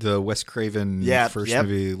 the Wes Craven first yep,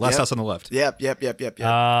 movie, Last House on the Left. Yep. Oh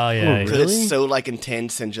yeah. really? Because it's so like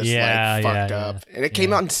intense and just like fucked up. And it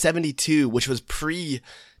came out in 1972, which was pre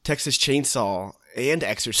Texas Chainsaw and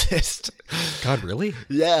Exorcist. God, really?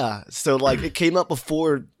 Yeah. So like it came out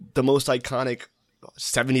before the most iconic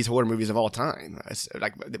 70s horror movies of all time.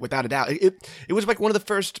 Like without a doubt. It was like one of the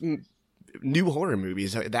first new horror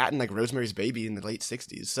movies. That and like Rosemary's Baby in the late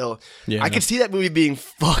 60s. So I could see that movie being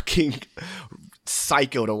fucking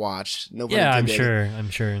psycho to watch. Nobody I'm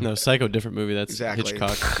sure. No, Psycho, different movie. That's Exactly.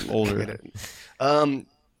 Hitchcock, older.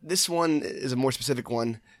 This one is a more specific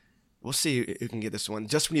one. We'll see who can get this one.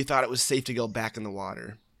 Just when you thought it was safe to go back in the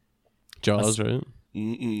water. Jaws, right?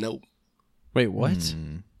 Nope. Wait, what?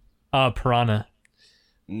 Piranha.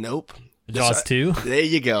 Nope. Jaws 2? There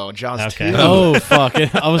you go. Jaws Okay. 2. Oh fuck!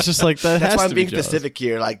 I was just like that. That's has why to I'm be being Jaws. specific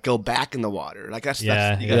here. Like, go back in the water. Like, that's you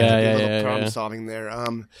Yeah. gotta Yeah, do a yeah, little yeah, problem yeah. solving there.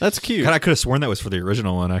 That's cute. God, I could have sworn that was for the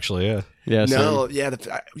original one, actually. Yeah. Yeah. No, same.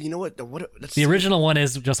 yeah. You know what? Let's The see. original one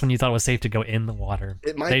is just when you thought it was safe to go in the water.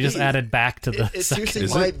 It might They just be. added back to the It second. seriously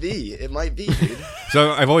Is it? might be. It might be, dude.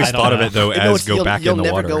 So I've always I don't thought of know. it though No, as go back you'll in the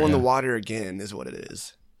never water. go in the yeah. water again, is what it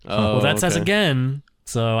is. Oh, Well, that says okay. again,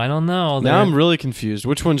 so I don't know. Now I'm really confused.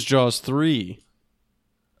 Which one's Jaws 3?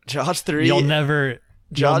 Jaws 3. You'll never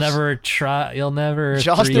Jaws- try. You'll never.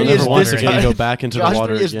 Jaws three 3 in is the this water time. again. Go back into Jaws the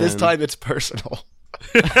water 3 is again. this time it's personal.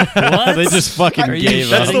 What? They just fucking Are you gave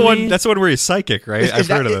shitting up. That's the me? one. That's the one where he's psychic, right? I've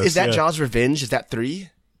heard of this. Is that yeah. Jaws Revenge? Is that 3?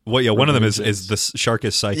 Well, yeah. One of them is Revenge. the shark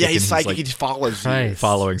is psychic. Yeah, and he's psychic. like He just follows you. Christ.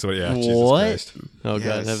 following somebody. Yeah. Jesus What? Christ. Oh god,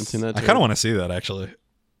 I Yes. haven't seen that. I too. kind of want to see that actually.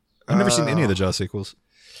 I've never seen any of the Jaws sequels.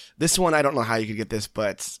 This one, I don't know how you could get this,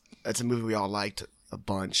 but it's a movie we all liked a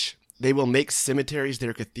bunch. They will make cemeteries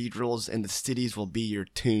their cathedrals, and the cities will be your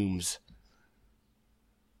tombs.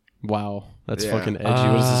 Wow, that's Yeah. fucking edgy.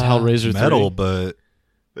 What is this, Hellraiser 3? Metal, but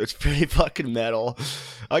It's pretty fucking metal.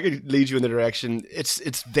 I could lead you in the direction. It's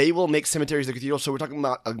they will make cemeteries their cathedrals, so we're talking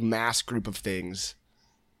about a mass group of things.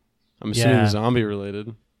 I'm assuming Yeah. zombie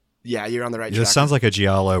related. Yeah, you're on the right it track. sounds like a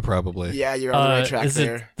Giallo, probably. Yeah, you're on the right track is it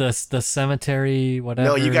there. the cemetery? Whatever.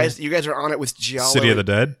 No, you guys are on it with Giallo. City of the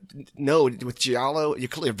Dead. No, with Giallo,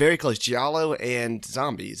 you're very close. Giallo and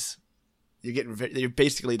zombies. You're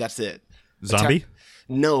basically that's it. Zombie.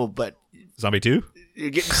 No, but Zombie 2. you're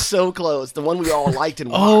getting so close. The one we all liked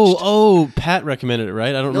and watched. Oh, Pat recommended it,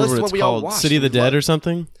 right? I don't No, this remember is what what it's we all called. watched. City of the We Dead loved- or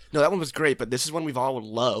something? No, that one was great, but this is one we've all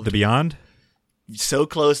loved. The Beyond. So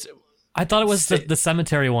close. I thought it was the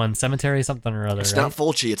cemetery one. Cemetery something or other. It's right? not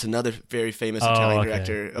Fulci. It's another very famous Oh, Italian okay.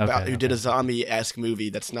 director Okay, who did a zombie-esque movie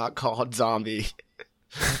that's not called Zombie.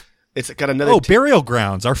 It's got another. Oh, Burial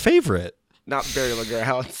Grounds, our favorite. Not Burial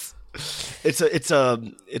Grounds. It's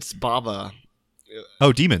Bava.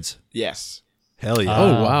 Oh, Demons. Yes, Hell yeah.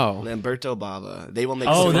 Oh wow. Lamberto Bava. They will make.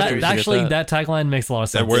 Oh, cemeteries. that actually that. that tagline makes a lot of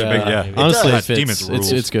sense. That word, Yeah. yeah. Honestly, does. it fits. Demons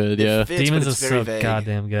rules. It's good. Yeah. It fits, Demons but is it's very so vague.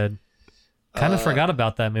 goddamn good. Kind of forgot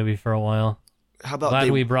about that movie for a while. How about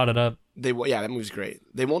Glad we brought it up. Yeah, that movie's great.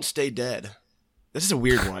 They won't stay dead. This is a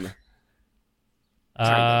weird one.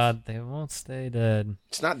 They won't stay dead.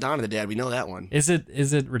 It's not Dawn of the Dead. We know that one. Is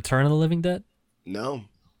it Return of the Living Dead? No,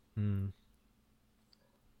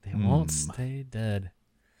 They won't stay dead.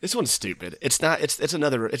 this one's stupid. It's not. It's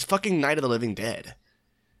another. It's fucking Night of the Living Dead.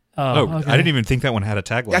 Oh, Oh, okay. I didn't even think that one had a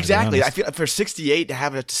tagline. to be Exactly. I honest. feel for 68 to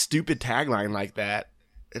have a stupid tagline like that.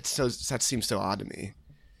 That seems so odd to me.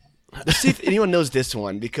 Let's see if anyone knows this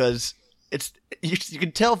one because it's you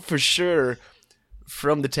can tell for sure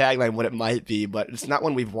from the tagline what it might be, but it's not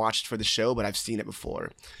one we've watched for the show, but I've seen it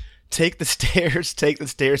before. Take the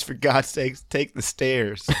stairs, for God's sakes, take the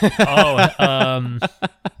stairs.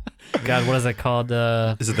 God, what is it called?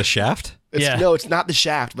 Is it The Shaft? Yeah. No, it's not the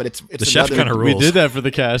Shaft, but it's The Shaft another- kind of We rules. did that for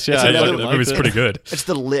the cast. Yeah, It's I another- fucking That liked movie's it. pretty good. It's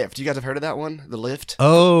The Lift. You guys have heard of that one? The Lift?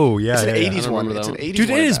 Oh, yeah. It's an yeah, yeah. 80s I one. remember It's that an one. 80s Dude,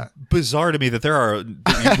 one. it of is that. bizarre to me that there are.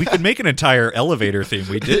 We could make an entire elevator theme.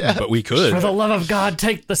 We didn't, but we could. For the love of God,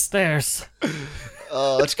 take the stairs.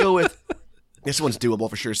 Let's go with this one's doable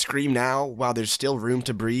for sure. Scream now while there's still room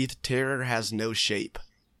to breathe. Terror has no shape.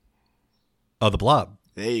 Oh, The Blob.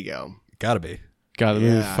 There you go. Gotta be. God, the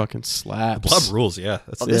movie Yeah. fucking slaps. Blob rules, yeah.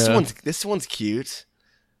 That's Oh, this one's cute.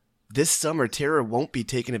 This summer, Terror won't be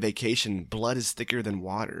taking a vacation. Blood is thicker than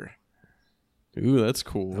water. Ooh, that's That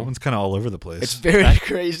cool. one's kind of all over the place. It's very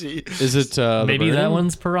crazy. Is it The Maybe that Burning?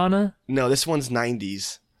 one's Piranha. No, this one's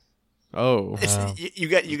 90s. Oh, It's you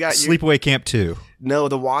got Sleepaway Camp 2. No,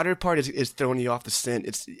 the water part is throwing you off the scent.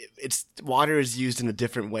 It's water is used in a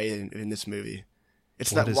different way in this movie.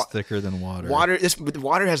 It's Blood not is thicker than water. Water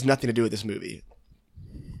has nothing to do with this movie.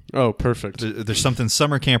 oh, perfect. There's something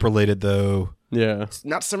summer camp related, though. Yeah. It's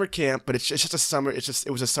not summer camp, but it's just a summer. It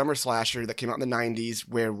was a summer slasher that came out in the 90s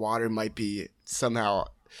where water might be somehow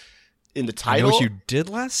in the I know title. what you did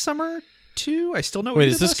last summer too. I still know. What Wait,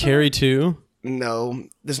 you is did this last Carrie summer? too? No,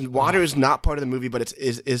 this water is not part of the movie, but it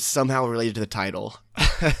is somehow related to the title.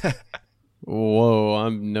 Whoa,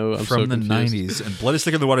 I'm From so the confused. 90s, and blood is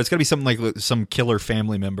thicker than water. It's got to be something like some killer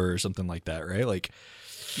family member or something like that, right? Like,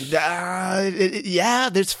 Yeah,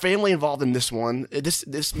 there's family involved in this one.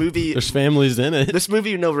 This movie. There's families in it. This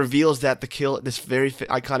movie, reveals that this very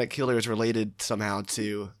iconic killer is related somehow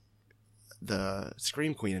to the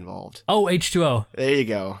Scream Queen involved. Oh, H2O. There you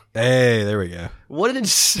go. hey, there we go. What an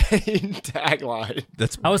insane tagline.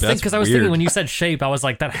 I was thinking when you said shape, I was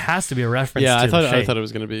like, that has to be a reference. Yeah, to I shape. thought it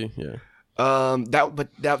was gonna be. Yeah.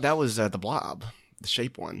 That was the Blob, the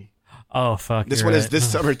Shape one. Oh fuck. This you're one is right. This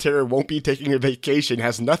Summer Terror Won't Be Taking a Vacation.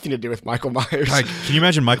 Has nothing to do with Michael Myers. God, can you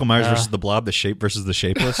imagine Michael Myers versus the Blob, the Shape versus the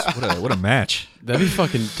Shapeless? What a match! That'd be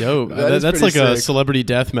fucking dope. That's That's pretty like a sick. celebrity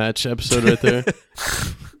death match episode right there.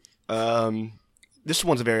 This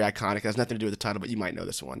one's very iconic. It has nothing to do with the title, but you might know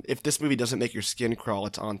this one. If this movie doesn't make your skin crawl,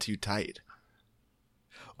 it's on too tight.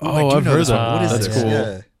 Oh, I do I've know heard this that. one. What is That's this? cool.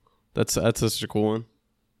 Yeah. That's such a cool one.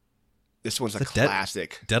 This one's a Is it Dead-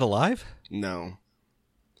 classic. Dead Alive? No,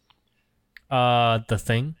 The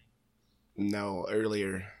Thing. no,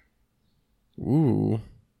 earlier. Ooh.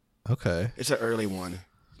 Okay. It's an early one.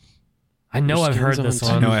 I know Your I've heard skin's this on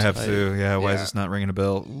I one. know I have tight. to. Yeah. Why is Yeah. this not ringing a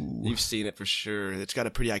bell? Ooh. You've seen it for sure. It's got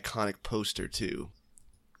a pretty iconic poster too.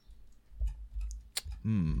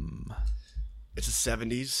 It's the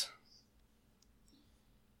 70s.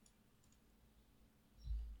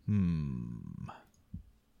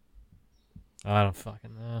 I don't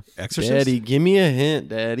fucking know. Exorcist. Daddy, give me a hint,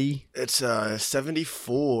 Daddy. It's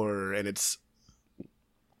 74, and it's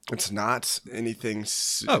not anything.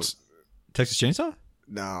 Oh. Texas Chainsaw.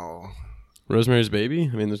 No, Rosemary's Baby.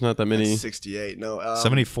 I mean, there's not that many. it's 68. No,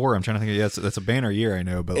 74. I'm trying to think. Yeah, that's a banner year. I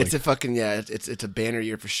know, but it's like, a fucking It's a banner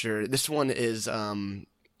year for sure. This one is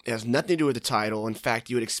it has nothing to do with the title. In fact,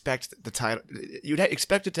 you would expect the title. You'd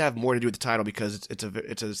expect it to have more to do with the title because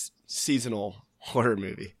it's a seasonal horror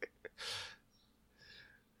movie.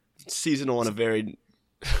 Seasonal in a very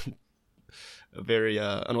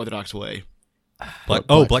unorthodox way. Black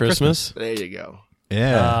Christmas. There you go.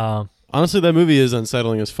 Yeah. Honestly, that movie is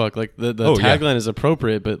unsettling as fuck. Like the Oh, yeah. tagline is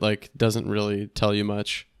appropriate, but like doesn't really tell you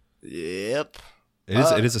much. Yep.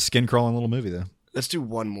 It is a skin crawling little movie though. Let's do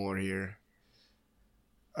one more here.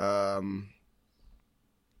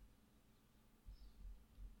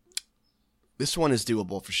 This one is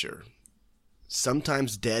doable for sure.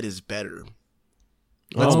 Sometimes dead is better.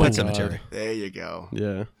 That's Oh, Pet God. Cemetery. There you go.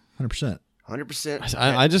 Yeah. 100%.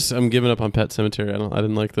 100%. I'm giving up on Pet Cemetery. I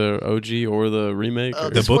didn't like the OG or the remake. Oh, or-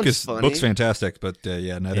 The This book one's is funny. book's fantastic, but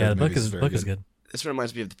yeah, neither Yeah, of the the book is very book is good. This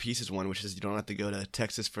reminds me of the Pieces one, which is you don't have to go to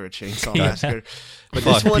Texas for a chainsaw Yeah. massacre. But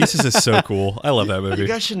this Fuck, one, Pieces is so cool. I love that you movie.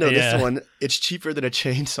 guys should know Yeah. this one. It's cheaper than a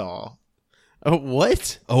chainsaw. Oh,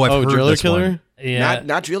 what? Oh, I've heard Driller this Killer. one. Yeah.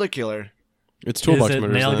 Not Driller Killer. It's Toolbox Is it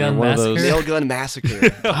Murders. Nail then, Gun one of those. Massacre? Nail Gun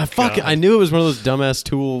Massacre. Ah, fuck it. I knew it was one of those dumbass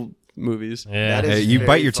Tool movies. Yeah. That is Hey, you very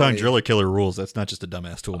bite your tongue. funny. Driller Killer rules. That's not just a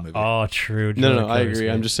dumbass Tool movie. Oh, true. No, Driller I Killer's agree.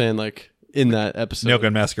 good. I'm just saying, like in that episode. Nail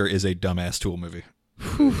Gun Massacre is a dumbass Tool movie.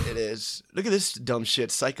 It is. Look at this dumb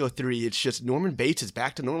shit. Psycho 3. It's just Norman Bates is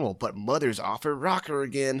back to normal, but mother's off her rocker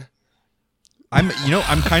again. I'm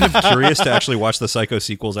kind of curious to actually watch the Psycho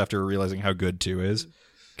sequels after realizing how good 2 is.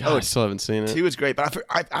 God, I still haven't seen it. 2 is great, but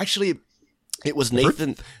I actually, it was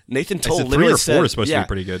Nathan I Toll said 3 literally or 4 said, is supposed to be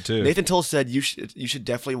pretty good too. Nathan Toll said you should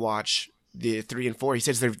definitely watch the 3 and 4. He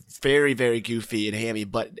says they're very, very goofy and hammy,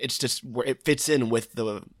 but it's just where it fits in with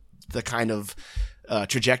the kind of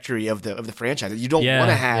trajectory of the franchise. You don't Yeah, want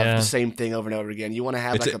to have yeah. the same thing over and over again. You want to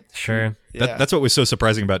have It's like a Sure. yeah. That's what was so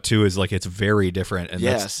surprising about 2 is like it's very different, and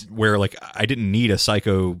Yes. that's where like I didn't need a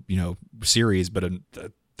Psycho series, but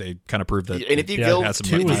they kind of proved that. And if you it go has some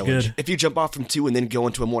 2 was mileage. good. if you jump off from 2 and then go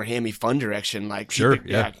into a more hammy, fun direction, like Sure,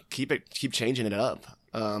 keep changing it up.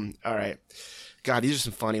 All right. God, these are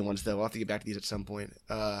some funny ones though. We'll have to get back to these at some point.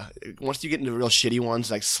 Once you get into real shitty ones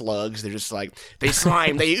like Slugs, they're just like they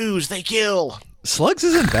slime, they ooze, they kill. Slugs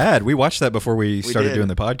isn't bad. We watched that before we started did. doing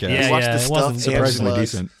the podcast. Yeah, We watched yeah, the it stuff wasn't and Surprisingly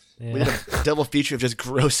Slugs. decent. We did a double feature of just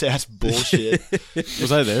gross ass bullshit.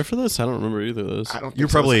 Was I there for this? I don't remember either of those. I don't. You're think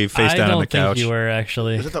so. probably face I down don't on the couch. think you were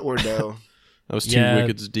actually. Was it that word no? I was 2 Yeah.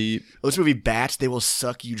 wickets deep. This movie Bats, they will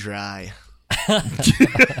suck you dry.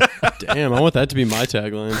 Damn, I want that to be my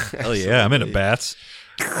tagline. Hell yeah, I'm into bats.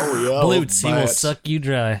 Oh yeah, Blutsy will Bats. suck you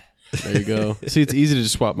dry. There you go. See, it's easy to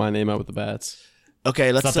just swap my name out with the bats. Okay,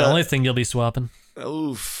 It's let's. not the only thing you'll be swapping.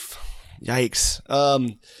 Oof. Yikes.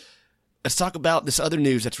 let's talk about this other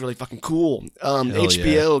news that's really fucking cool.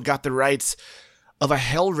 HBO got the rights of a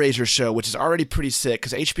Hellraiser show, which is already pretty sick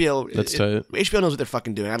because HBO. That's tight. HBO knows what they're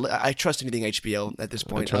fucking doing. I trust anything HBO at this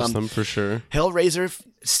point. I trust them for sure. Hellraiser,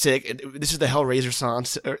 sick. This is the Hellraiser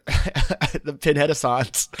sans, the Pinhead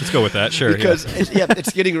sans. Let's go with that. Sure. Because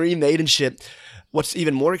it's getting remade and shit. What's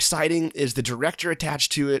even more exciting is the director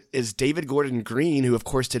attached to it is David Gordon Green, who of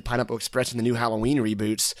course did Pineapple Express and the new Halloween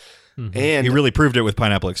reboots. Mm-hmm. And he really proved it with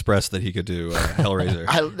Pineapple Express that he could do Hellraiser.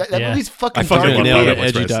 that movie's fucking I fucking dark love and weird. Pineapple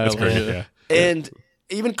edgy Express. It's dialogue. great. Yeah. And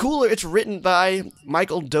even cooler, it's written by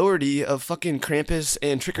Michael Dougherty of fucking Krampus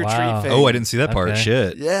and Trick or Wow. Treat fame. Oh, I didn't see that part. Okay.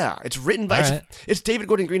 Shit. Yeah, it's written by All right. it's David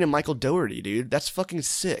Gordon Green and Michael Dougherty, dude. That's fucking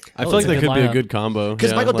sick. I feel like it's a that good could be a lineup. good combo.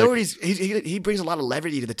 Because yeah, Michael like, Dougherty's he brings a lot of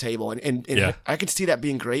levity to the table, and Yeah. I can see that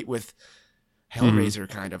being great with Hellraiser,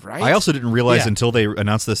 kind of, right? I also didn't realize Yeah. until they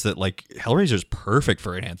announced this that like Hellraiser's perfect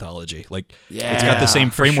for an anthology. Like Yeah, it's got the same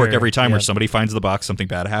for framework sure. every time where Yeah. somebody finds the box, something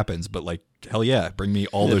bad happens. But like hell yeah, bring me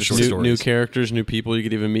all yeah, those short new, stories. new characters, new people. You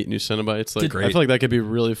could even meet new Cenobites. Like, Great. I feel like that could be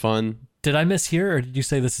really fun. Did I mishear, or did you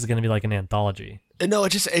say this is going to be like an anthology? No,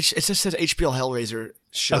 it just says HBO Hellraiser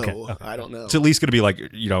show. Okay. I don't know. It's at least going to be like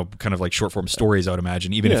kind of like short form stories. I would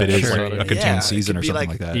imagine, even if Yeah, it is sure. like a Yeah, contained it season could or be something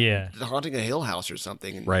like- like that. Yeah. The Haunting of Hill House or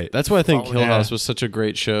something. Right. That's why I think Oh, Hill yeah. House was such a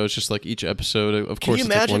great show. It's just like each episode, of course, you it's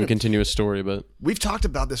like imagine- one continuous story, but We've talked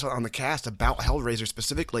about this on the cast about Hellraiser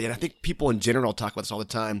specifically, and I think people in general talk about this all the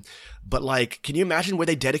time. But like, can you imagine where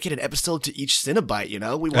they dedicate an episode to each Cenobite? You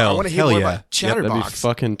know, I Hell- want to hear hell more yeah. about yeah, that'd be Chatterbox.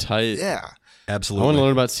 fucking tight. Yeah. I Absolutely. want to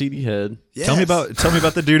learn about CD Head. Yes. Tell me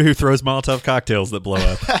about the dude who throws Molotov cocktails that blow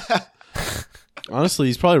up. Honestly,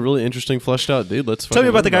 he's probably a really interesting, fleshed out dude. Let's Tell me fucking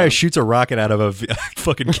about the learn guy who him. shoots a rocket out of a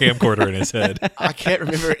fucking camcorder in his head. I can't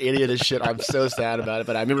remember any of this shit. I'm so sad about it,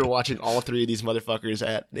 but I remember watching all three of these motherfuckers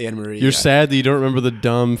at Anne Marie. You're sad that you don't remember the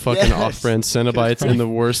dumb fucking Yes. off-brand Cenobites in the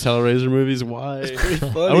worst Hellraiser movies. Why?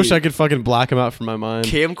 I wish I could fucking black them out from my mind.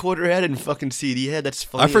 Camcorder head and fucking CD head. That's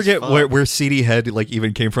funny. I forget as fuck. where CD head like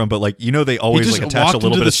even came from, but like they always just like attach a walked little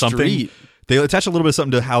into bit the of something. street. They attach a little bit of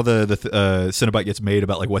something to how the Cenobite gets made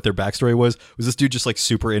about like what their backstory was. Was this dude just like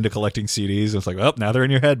super into collecting CDs? And it's like, oh, now they're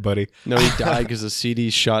in your head, buddy. No, he died because a CD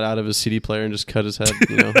shot out of his CD player and just cut his head,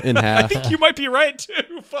 in half. You might be right too.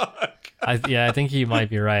 Fuck. I think you might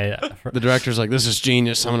be right. The director's like, "This is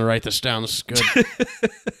genius. I'm gonna write this down. This is good."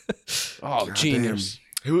 Oh, genius!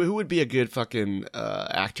 Who would be a good fucking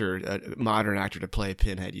actor, modern actor to play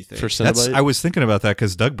Pinhead? You think? For Cenobite, I was thinking about that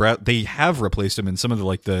because Doug Brown, they have replaced him in some of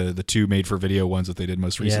the two made for video ones that they did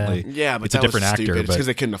most recently. yeah, but it's a that was different actor, stupid. It's but because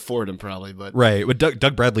they couldn't afford him, probably. But right. But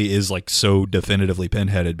Doug Bradley is like so definitively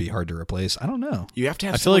Pinhead, it'd be hard to replace. I don't know. you have to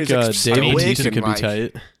have. I feel like someone who's, Dave stoic Bautista and, could be like,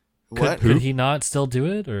 tight. What? Could he not still do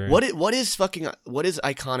it? Or What is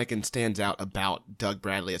iconic and stands out about Doug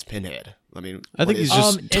Bradley as Pinhead? I mean, I think what he's is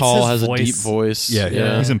just it's tall, his has a voice. deep voice.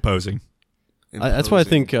 Yeah, he's imposing. That's why I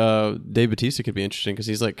imposing. think Dave Bautista could be interesting because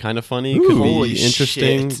he's like kind of funny, Ooh. could Holy be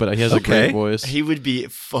interesting, shit. but he has a Okay. great voice. He would be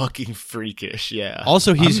fucking freakish. Yeah.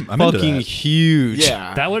 Also, he's I'm into fucking that. huge.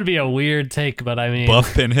 Yeah. that would be a weird take, but I mean,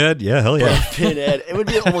 Buff Pinhead, yeah, hell yeah. Pinhead. It would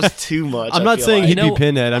be almost too much. I'm I not feel saying like. he'd You know- be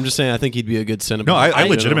Pinhead. I'm just saying I think he'd be a good Cenobite. No, I You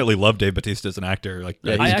know? legitimately love Dave Bautista as an actor. Like,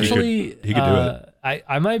 Yeah, I he's actually he could do it.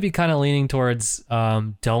 I might be kind of leaning towards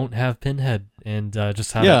don't have Pinhead and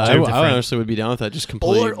just have Yeah, it I two different. honestly would be down with that. Just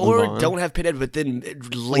completely Or move on. don't have Pinhead, but then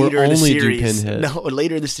later in the only do series, Pinhead. no,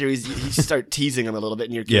 later in the series, you start teasing him a little bit,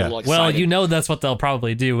 and you're Yeah. getting a little Well, excited. you know that's what they'll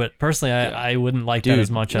probably do, but personally, I wouldn't like that Dude.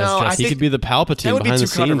 as much No, as I just. He think could be the that Palpatine would be behind too the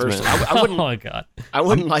scenes, controversial. man. I Oh wouldn't. my god! I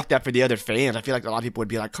wouldn't like that for the other fans. I feel like a lot of people would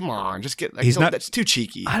be like, "Come on, just get." Like, He's not- That's too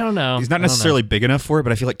cheeky. I don't know. He's I not don't know. necessarily big enough for it,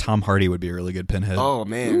 but I feel like Tom Hardy would be a really good Pinhead. Oh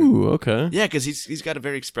man. Ooh, okay. Yeah, because he's got a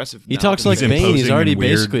very expressive. He mouth. talks like He's Bane. He's imposing already and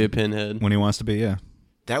weird. basically a Pinhead. When he wants to be, yeah.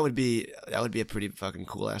 That would be a pretty fucking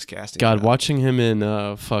cool ass casting. God, watching him in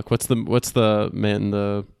what's the man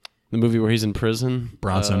the movie where he's in prison?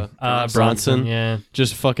 Bronson. Bronson. Yeah,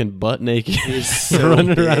 Just fucking butt naked, He's so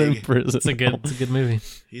running around in big. prison. it's a good movie.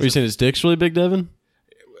 Are you saying his dick's really big, Devin?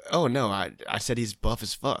 Oh no, I said he's buff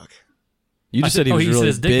as fuck. You just said he oh, was he really said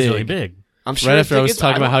his dick big. is really big. I'm sure. Right his after I dick was is-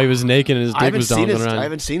 talking about don't- how he was naked and his I dick haven't was seen dangling his. around. I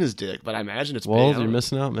haven't seen his dick, but I imagine it's Well, big. I you're don't-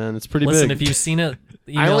 missing out, man. It's pretty Listen, big. if you've seen it,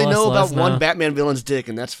 I only email us, know let about us one know. Batman villain's dick,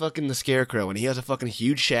 and that's fucking the Scarecrow, and he has a fucking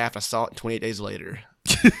huge shaft. I saw it 28 days later.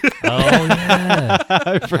 Oh yeah.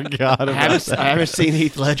 I forgot I about that. haven't seen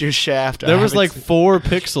Heath Ledger's shaft. There was like 4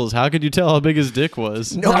 pixels. How could you tell how big his dick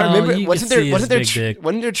was? No, I No, remember. you Wasn't could there? see Wasn't his there? big dick.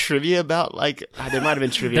 Wasn't there trivia about like? There might have been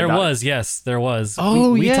trivia. There about was, yes, there was.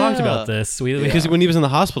 Oh, we yeah. talked about this. We Because when he was in the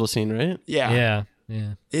hospital scene, right? Yeah. yeah,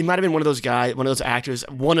 Yeah. It might have been one of those guys, one of those actors,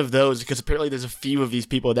 one of those, because apparently there's a few of these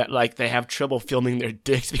people that like they have trouble filming their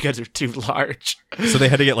dicks because they're too large. So they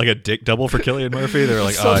had to get like a dick double for Cillian Murphy. They're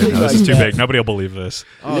like, oh, Something no, this like is too that. big. Nobody will believe this.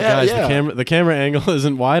 Oh, Yeah, guys, yeah. the camera angle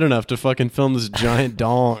isn't wide enough to fucking film this giant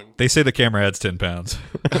dong. They say the camera adds 10 pounds.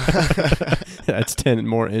 That's 10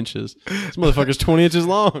 more inches. This motherfucker's 20 inches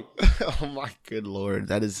long. Oh my good lord,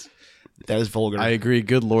 that is vulgar. I agree.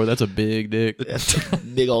 Good lord, that's a big dick. That's a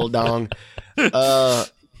big old dong.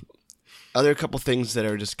 Other couple things that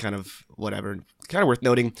are just kind of whatever, kind of worth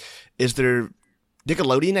noting, is there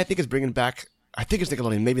Nickelodeon, I think, is bringing back. I think it's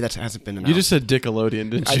Nickelodeon. Maybe that hasn't been announced. You just said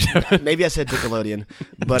Nickelodeon, didn't you? Maybe I said Nickelodeon,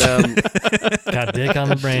 but Got dick on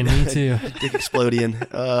the brain. Me too. Dick Explodion.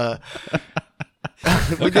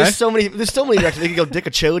 There's so many directions. We could go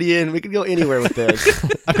Dickachodian. We could go anywhere with this.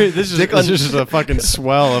 I mean, this is just a fucking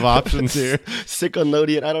swell of options here. Sick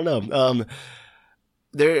Unloadian. I don't know.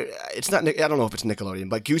 It's not. I don't know if it's Nickelodeon,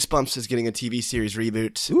 but Goosebumps is getting a TV series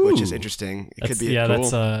reboot, which is interesting. It could be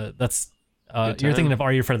cool. That's you're thinking of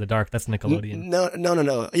Are You Afraid of the Dark? That's Nickelodeon.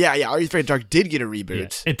 No. Yeah. Are You Afraid of the Dark did get a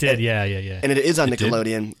reboot. Yeah, it did. Yeah. And it is on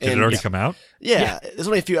Nickelodeon. Did it already come out? Yeah. There's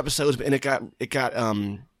only a few episodes, and it got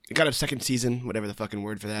a second season, whatever the fucking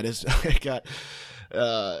word for that is. It got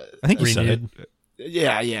I think you said it.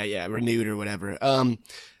 Yeah, renewed or whatever.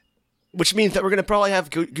 Which means that we're gonna probably have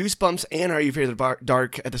Goosebumps and Are You Afraid of the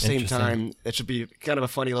Dark at the same time. It should be kind of a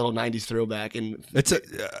funny little '90s throwback. And it's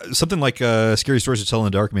something like Scary Stories to Tell in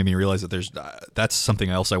the Dark made me realize that there's that's something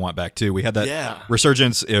else I want back too. We had that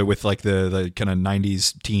resurgence with like the kind of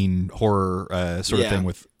 '90s teen horror sort of thing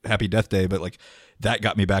with Happy Death Day, but like that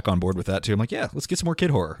got me back on board with that too. I'm like, yeah, let's get some more kid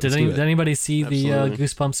horror. Did anybody see the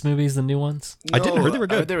Goosebumps movies, the new ones? No, I didn't. I heard they were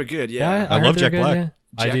good. They were good. Yeah, I love Jack Black. Yeah.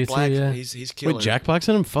 I Jack do Black, too. Yeah. He's killer. Wait, Jack Black's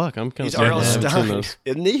in him? Fuck, I'm kind He's of R.L. sorry. Stein,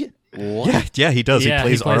 isn't he? What? Yeah, he does. Yeah, he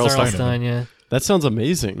plays R.L. Stein. Yeah. That sounds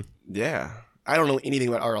amazing. Yeah. I don't know anything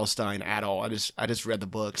about R.L. Stein at all. I just read the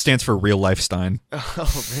book. Stands for Real Life Stein.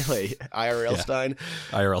 Oh, really? IRL Stein?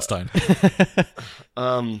 IRL Stein.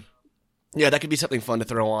 Yeah, that could be something fun to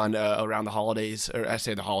throw on around the holidays, or I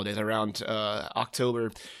say the holidays, around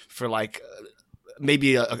October for like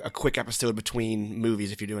maybe a quick episode between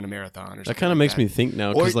movies if you're doing a marathon or something. That kind of makes me think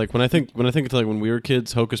now, because like when I think to like when we were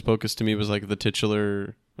kids, Hocus Pocus to me was like the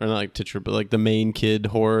titular, or not like titular, but like the main kid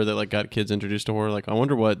horror that like got kids introduced to horror. Like I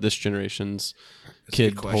wonder what this generation's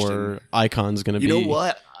kid horror icon's gonna be. You know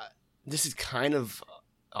what? This is kind of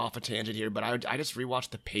off a tangent here, but I just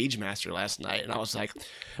rewatched The Page Master last night, and I was like,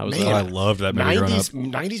 man, I loved that movie growing up.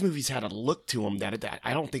 90s movies had a look to them that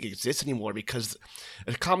I don't think exists anymore, because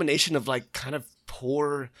a combination of like kind of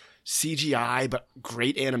poor CGI but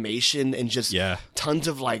great animation and just tons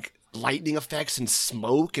of like lightning effects and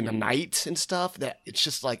smoke and the night and stuff, that it's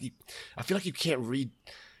just like I feel like you can't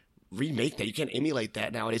remake that. You can't emulate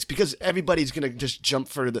that nowadays, because everybody's gonna just jump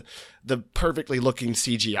for the perfectly looking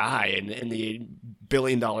CGI and the $1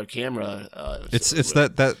 billion camera. It's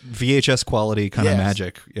that VHS quality kind of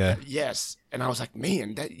magic. Yeah. Yes. And I was like,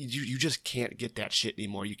 man, that you just can't get that shit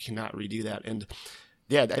anymore. You cannot redo that. And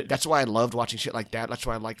yeah, that's why I loved watching shit like that. That's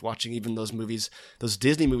why I liked watching even those movies, those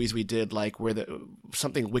Disney movies we did, like where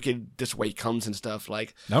something wicked this way comes and stuff.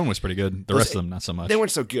 Like that one was pretty good. The rest of them not so much. They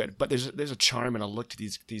weren't so good, but there's a charm and a look to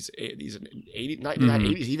these 80s, not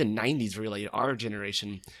 80s, even 90s really, our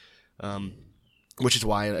generation. Which is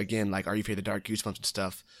why, again, like Are You Afraid of the Dark, Goosebumps and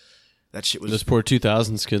stuff, that shit was... Those poor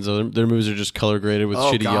 2000s kids, their movies are just color graded with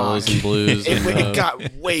shitty yellows and blues. It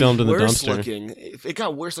got way filmed in the worse dumpster. looking. It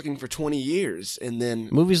got worse looking for 20 years, and then...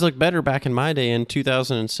 Movies looked better back in my day in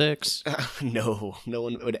 2006. No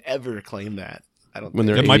one would ever claim that. I don't When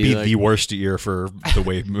think. they're It might be 80, the worst year for the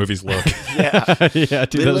way movies look. Yeah. yeah,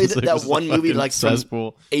 Literally, 2006 that was one movie fucking like from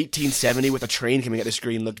cesspool. 1870 with a train coming at the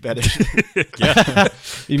screen looked better.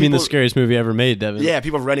 You mean the scariest movie ever made, Devin? Yeah,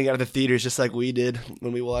 people running out of the theaters just like we did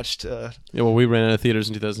when we watched... Yeah, well, we ran out of theaters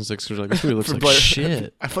in 2006 because we're like, this movie looks like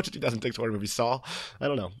shit. I watched a 2006 horror movie, Saw. I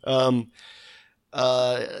don't know.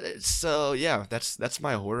 So yeah, that's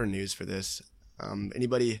my horror news for this.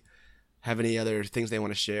 Anybody have any other things they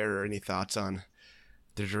want to share or any thoughts on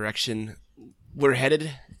the direction we're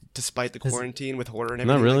headed despite the quarantine with horror and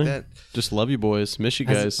everything Not really. like that? Just love you boys. Miss you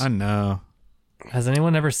guys. I know. Has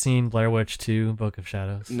anyone ever seen Blair Witch 2: Book of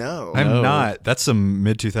Shadows? No. I'm not. That's some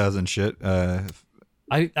mid 2000 shit. I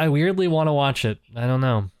weirdly want to watch it. I don't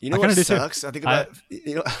know. You know I what kinda do too. sucks? I think about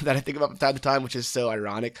from time to time, which is so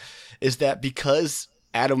ironic, is that because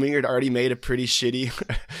Adam Wingard already made a pretty shitty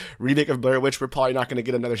remake of Blair Witch. We're probably not going to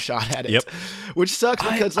get another shot at it. Yep. Which sucks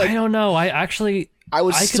because I don't know. I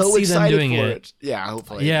was could so see them excited doing for it. it. Yeah,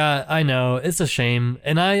 hopefully. Yeah, I know. It's a shame.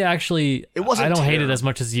 And I don't hate it terrible. as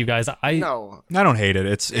much as you guys. No. I don't hate it.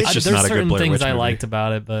 It's just there's not a good certain Blair things Witch I movie. liked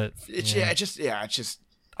about it, but It's just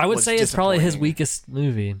I would was say it's probably his disappointing. weakest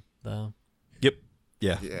movie, though. Yep.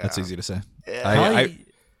 Yeah, Yeah. that's easy to say. Yeah.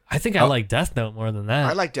 I think I like Death Note more than that.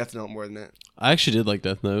 I like Death Note more than that. I actually did like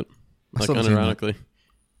Death Note, like still haven't seen that. unironically.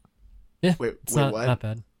 Yeah, Wait, it's wait, not what? not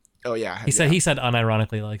bad. Oh yeah. He said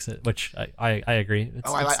unironically likes it, which I agree. It's,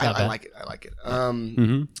 Oh, I it's not bad. like it. I like it.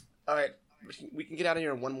 Mm-hmm. All right, we can get out of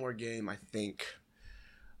here in one more game. I think.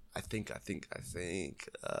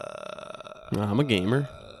 I'm a gamer.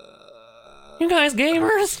 You guys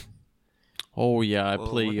gamers? Oh yeah, I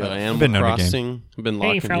play what the- Animal been known to game. Crossing. I've been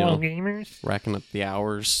locking, gamers. racking up the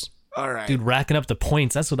hours. All right, Dude, racking up the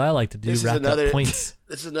points. That's what I like to do. This is Rack another- up points.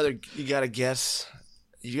 This is another. You gotta guess.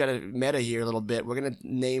 You gotta meta here a little bit. We're gonna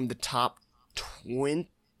name the top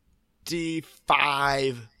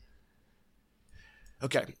 25.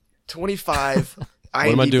 Okay, 25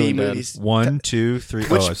 am I IMDb doing, Dad? movies. 1, 2, 3.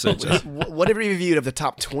 Which, I said what have you reviewed of the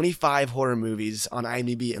top 25 horror movies on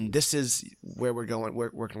IMDb? And this is where we're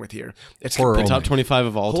working with here. It's Horror The only. top 25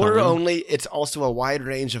 of all horror time. only. It's also a wide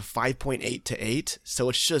range of 5.8 to 8. So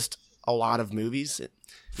it's just a lot of movies. You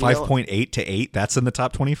know, 5.8 to 8. That's in the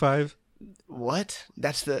top 25. What?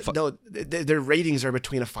 That's their ratings are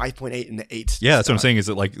between a 5.8 and the 8. Yeah, that's what I'm saying. Is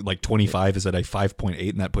it like 25? Is it a 5.8,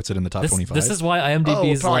 and that puts it in the top 25? This is why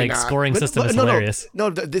IMDb's probably like not. scoring But- system but is no, hilarious. No,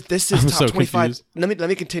 this is I'm top so 25. confused. Let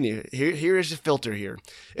me continue. Here is the filter here.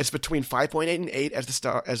 It's between 5.8 and 8 as the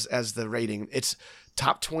star as the rating. It's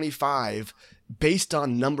top 25 based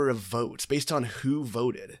on number of votes, based on who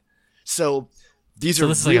voted. So these So are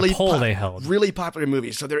this is like a really poll they held. really popular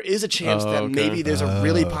movies. So there is a chance that okay. maybe there's a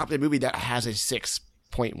really popular movie that has a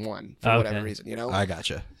 6.1 for whatever Okay. reason, you know? I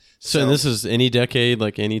gotcha. So this is any decade,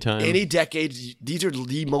 like any time. Any decade, these are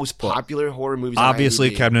the most popular horror movies. on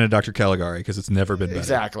Obviously, IMDb. Cabinet of Dr. Caligari, because it's never been better.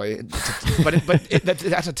 Exactly, but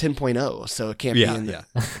that's a 10.0, so it can't Yeah, be in yeah.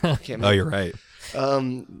 Can't Oh, be. you're right.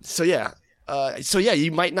 So yeah,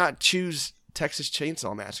 you might not choose Texas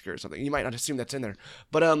Chainsaw Massacre or something. You might not assume that's in there,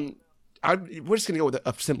 but we're just gonna go with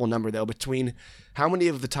a simple number though. Between how many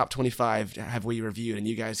of the top 25 have we reviewed, and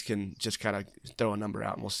you guys can just kind of throw a number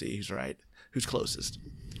out, and we'll see who's right, who's closest.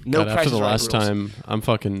 No God, Price after is the Right last rules. time, I'm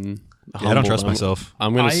fucking. I don't humbled. trust myself.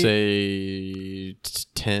 I'm gonna I- say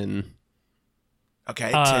 10.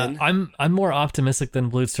 Okay, 10. I'm more optimistic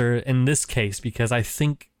than Blutzer in this case because I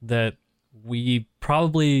think that we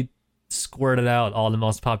probably squirted out all the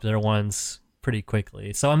most popular ones pretty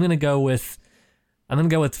quickly. So I'm gonna go with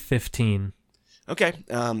 15. Okay,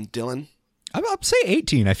 Dylan. I'll say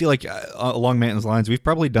 18. I feel like along Manton's lines, we've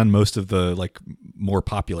probably done most of the like more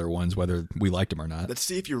popular ones, whether we liked them or not. Let's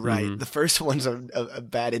see if you're right. The first one's a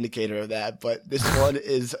bad indicator of that, but this one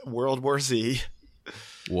is World War Z.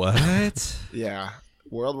 What? Yeah.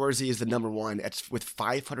 World War Z is the number one. It's with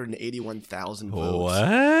 581,000 votes.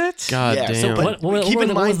 What? God Yeah, damn. so, but- What keep in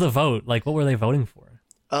was mind- the vote? Like, what were they voting for?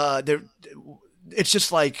 It's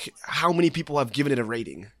just like how many people have given it a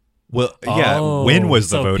rating. Well, yeah. When was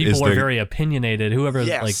the so vote? People Is were the very opinionated. Whoever,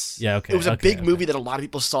 Yes. like, yeah, okay. It was a okay, big okay. movie that a lot of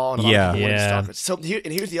people saw and a lot Yeah. of people wanted to Yeah. stop it. So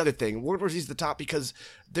here's the other thing. World War Z is the top because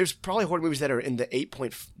there's probably horror movies that are in the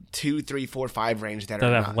 8.2, 3, 4, 5 range that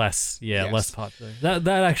That are have not. less, Yes. less popular. That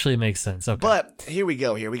actually makes sense. Okay, But here we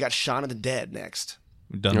go. Here we got Shaun of the Dead next.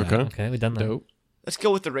 We've done that. Okay. we done that. Dope. Let's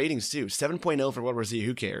go with the ratings too. 7.0 for World War Z.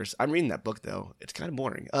 Who cares? I'm reading that book though. It's kind of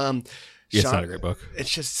boring. Yeah, it's not a great book. It's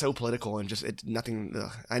just so political and just it's nothing.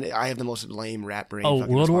 Ugh. I have the most lame rat brain. Oh,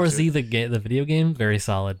 fucking World War response to Z, it. the video game, very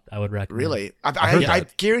solid. I would recommend. Really? heard I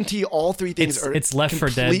that. guarantee all three things It's- are it's Left 4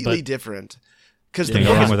 Dead, completely but- different. Because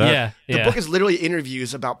Anything wrong with that? Yeah, the yeah, book is literally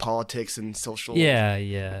interviews about politics and social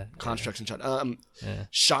yeah. constructs and shit. Yeah.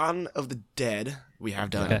 Shaun of the Dead, we have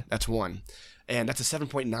done. Okay. That's one. And that's a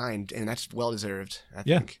 7.9, and that's well deserved, I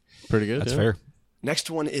Yeah. think. Pretty good. That's yeah. fair. Next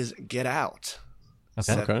one is Get Out.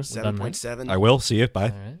 Okay. Okay. 7.7. I will see it.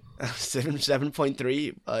 Bye. All right.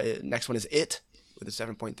 7.3. Next one is It with a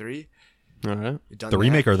 7.3. All right. We've done The that.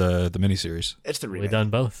 remake or the miniseries? It's the We remake. done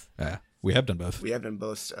both. Yeah, we have done both. We have done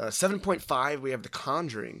both. 7.5, we have The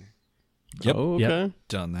Conjuring. Yep. Oh, Yep. okay.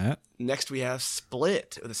 Done that. Next, we have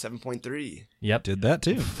Split with a 7.3. Yep. Did that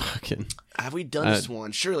too. Fucking. Have we done this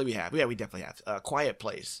one? Surely we have. Yeah, we definitely have. Quiet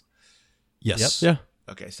Place. Yes. Yeah.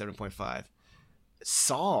 Okay, 7.5.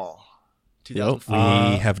 Saw. Yep. 2004.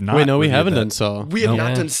 We have not. Wait, no, we reviewed haven't that. done Saw. We have No. not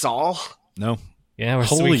Yeah. done Saw. No. Yeah, we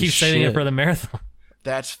Holy keep saving it shit. for the marathon.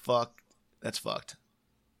 That's fucked. That's fucked.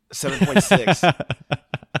 7.6.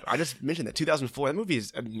 I just mentioned that 2004. That movie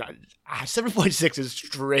is 7.6 is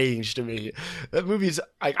strange to me. That movie's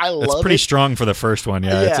I love It's pretty it. strong for the first one.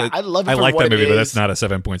 Yeah, I love it. I for like what that movie, it but is. that's not a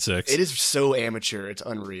 7.6. It is so amateur. It's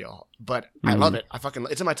unreal, but I love it.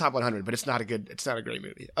 It's in my top 100, but it's not a great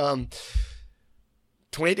movie.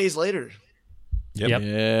 28 Days Later. Yep.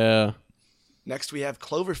 Yeah. Next we have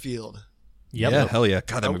Cloverfield. Yep. Yeah, hell yeah.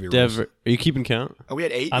 God, that movie Dev, rules. are you keeping count? Oh, we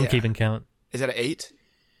had 8. I'm Yeah. keeping count. Is that an 8?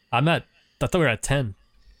 I thought we were at 10.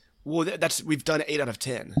 Well, we've done 8 out of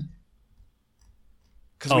 10.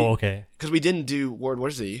 Okay. Because we didn't do World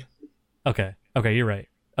War Z. Okay, you're right.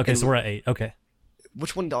 Okay, And so we're at 8. Okay.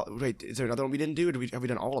 Which one? Wait, is there another one we didn't do? Or have we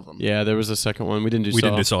done all of them? Yeah, there was a second one. We didn't do We Saw.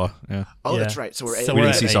 didn't do Saw. Yeah. Oh, Yeah. that's right. So we're 8. So We we're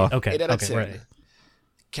didn't at see 8. Saw. Okay. 8 out of Okay, 10. we're at 8.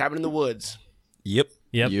 Cabin in the Woods. Yep.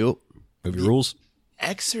 Yep. Movie rules.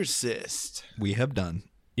 Exorcist. We have done.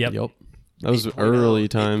 Yep. Yep. That was 8.0, early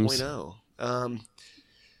times. 8.0.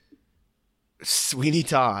 Sweeney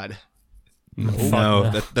Todd. Fuck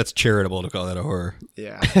No, no. that's charitable to call that a horror.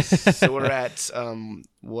 Yeah. So we're at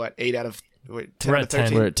what? 8 out of 10 We're out at of 10.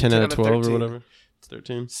 13. We're at 10 out of 12 or 13. whatever. It's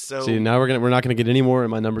 13. So See, now we're not gonna get any more,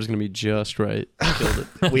 and my number's gonna be just right. Killed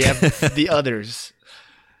it. we have The Others.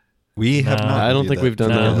 We have No. not. I don't reviewed think that. we've done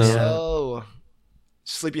No. that. No. Yeah. So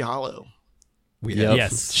Sleepy Hollow. We Yep. have.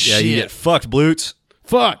 Yes. Yeah, you Shit. get fucked, Blutes.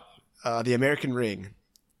 Fuck. The American Ring.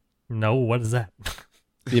 No, what is that?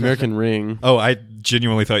 The American Ring. Oh, I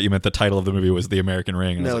genuinely thought you meant the title of the movie was The American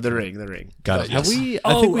Ring. and I No, was The like, Ring. The Ring. Got it. Have Yes. we?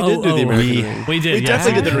 I think we did do the American We- Ring. We did. We yeah.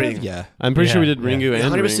 definitely did The Ring. Yeah. I'm pretty sure we Yeah, did Ringu and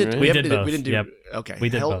 100%. Ring, We, right? did didn't, both, we didn't do. yep. Okay. We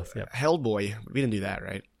did both, yep. Hellboy. We didn't do that,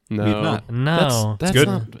 right? No, We've not. No. That's good.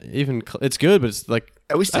 not even. It's good, but it's like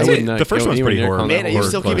Are we I still? would not the first go one's anywhere pretty near horror. calling that Man, are you horror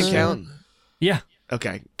still close. keeping count? Yeah.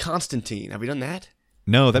 Okay. Constantine. Have we done that?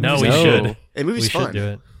 No, that No, movie's we not. should. The We movie's should fun. do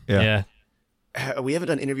it. Yeah. Yeah. We haven't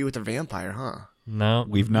done Interview with the Vampire, huh? No.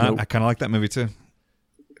 We've not. Nope. I kind of like that movie too.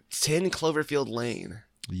 10 Cloverfield Lane.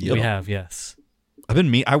 Yep. We have, yes. I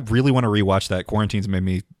really want to rewatch that. Quarantine's made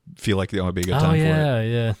me feel like it would be a good time Oh, for it.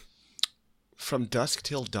 yeah. From Dusk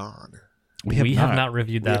Till Dawn. We We have not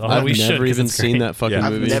reviewed that. Although I've we should, never 'cause even it's seen great. that fucking Yeah.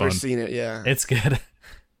 I've movie. never fun. seen it, yeah. It's good.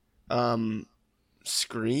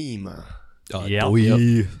 Scream. Yep. boy.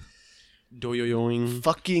 Yep. Doyoyoing.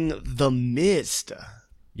 Fucking The Mist.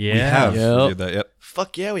 Yeah. We have Yep. reviewed that. Yep.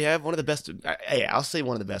 Fuck yeah, we have one of the best. Hey, I'll say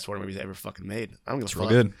one of the best horror movies ever fucking made. I don't give a It's fuck.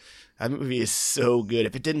 real good. That movie is so good.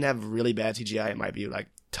 If it didn't have really bad CGI, it might be like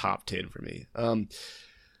top 10 for me.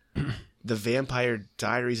 The Vampire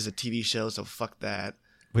Diaries is a TV show, so fuck that.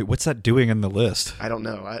 Wait, what's that doing in the list? I don't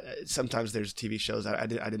know. Sometimes there's TV shows. I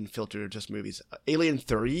didn't filter just movies. Alien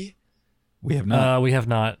 3, We have not. We have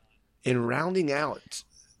not. and rounding out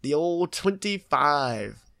the old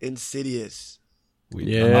 25, Insidious. We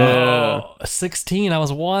Yeah. Oh, 16. I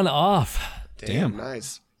was one off. Damn, Damn.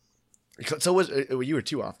 nice. So you were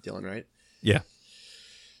 2 off, Dylan, right? Yeah.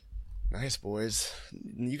 Nice, boys.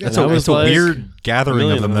 You That's guys I a, was it's a like weird gathering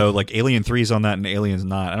million of them of though. them. Like Alien 3's on that and Aliens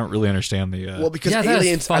not. I don't really understand the. well, because Yeah, that's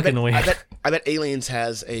Aliens. fucking weird. I bet Aliens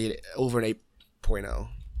has over an 8.0.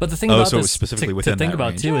 But the thing Oh, about so this it's specifically to within think that about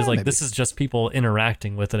range. too is Yeah, like maybe. this is just people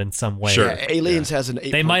interacting with it in some way. Sure. Yeah, Aliens has an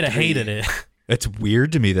 8. They might have hated it. It's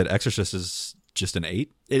weird to me that Exorcist is just an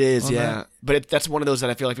 8. It is, on yeah. that. But that's one of those that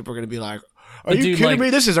I feel like people are going to be like, "Are But you dude, kidding like, me?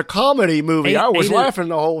 This is a comedy movie. I was eight- laughing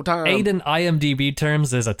the whole time." 8 in IMDb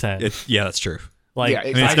terms is a 10. Yeah, that's true. Like, Yeah, I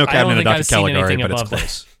mean, it's no I don't Cabinet of think Dr. I've seen Caligari, anything but it's above that.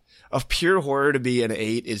 close. Of pure horror to be an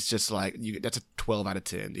 8 is just like that's a 12 out of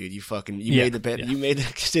 10, dude. You Yeah, made the bet. yeah. You made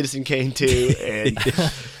Citizen Kane 2, and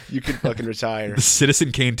you could fucking retire.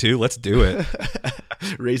 Citizen Kane 2, let's do it.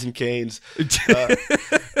 Raising Canes.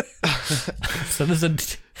 So there's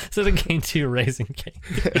a Kane 2 Raising Kane.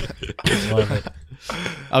 I love it.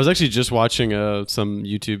 I was actually just watching some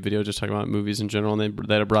YouTube video just talking about movies in general, and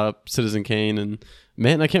they brought up Citizen Kane, and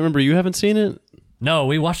man, I can't remember. You haven't seen it? No,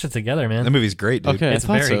 we watched it together, man. That movie's great, dude. Okay, It's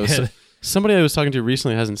I thought very so. good. Somebody I was talking to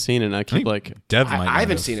recently hasn't seen it, and I keep like, Dev might I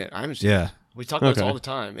haven't have. seen it. I haven't seen Yeah. it. We talk about this Okay. all the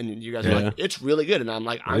time, and you guys Yeah. are like, "It's really good," and I'm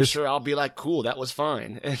like, "I'm is. sure I'll be like, cool, that was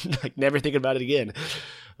fine," and like never thinking about it again.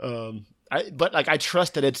 But I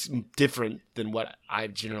trust that it's different than what I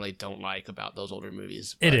generally don't like about those older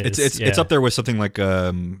movies. It is. It's yeah. up there with something like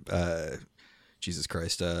Jesus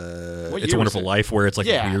Christ, What It's year a Wonderful was it? Life, where it's like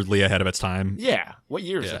Yeah. weirdly ahead of its time. Yeah, what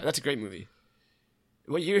year is Yeah. that? That's a great movie.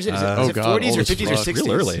 What year is it? Is it, Oh is it God, 40s old or as 50s or fuck. 60s?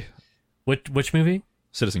 Real early. Which movie?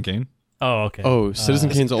 Citizen Kane. Oh, okay. oh, Citizen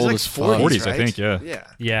Kane's It's old like as fuck. 40s, I right? think, yeah. Yeah.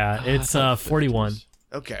 Yeah, it's 41.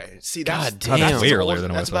 Okay. See, that's God damn. that's Way as earlier old-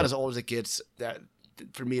 than what I That's about thought. as old as it gets. That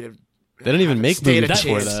for me to They didn't even make Stand a movies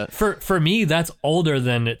before chance. that. For me, that's older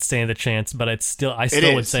than it Stand a Chance, but I still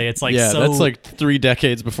would is. say it's like Yeah, so. that's like 3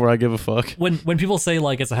 decades before I give a fuck. when people say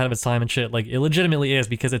like it's ahead of its time and shit, like it legitimately is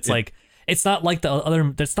because it's like it's not like the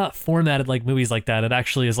other. It's not formatted like movies like that. It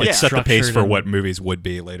actually is like Yeah. Set the pace structured for and- what movies would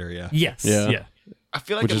be later. Yeah. Yes. Yeah. Yeah. I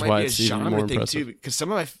feel like Which it is might why be a it's even genre more thing impressive. too, because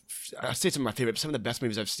some of my, I say some of my favorite, some of the best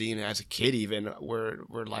movies I've seen as a kid even were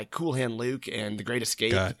like Cool Hand Luke and The Great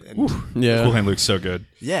Escape. God. And, Yeah. Cool Hand Luke's so good.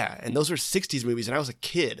 yeah, and those were '60s movies, and I was a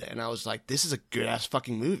kid, and I was like, this is a good ass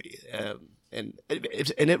fucking movie. And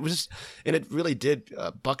it really did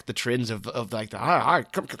buck the trends of like the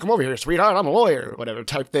come over here, sweetheart, I'm a lawyer, or whatever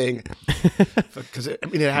type thing. Because it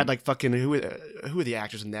had like fucking who are the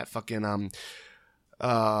actors in that fucking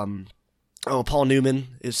Paul Newman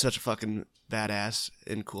is such a fucking badass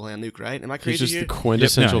in Cool Hand Luke, right? Am I He's crazy just here? the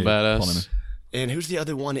quintessential Yep, no, Paul badass. Newman. And who's the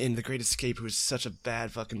other one in The Great Escape who is such a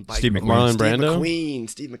bad fucking bike? Steve McQueen. Marlon Brando?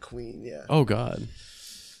 Steve McQueen, yeah. Oh god.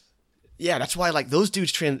 Yeah, that's why like those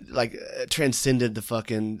dudes transcended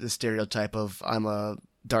the stereotype of I'm a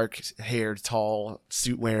dark-haired, tall,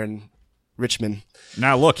 suit-wearing Richmond.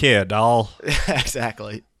 Now look here, doll.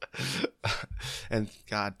 Exactly. And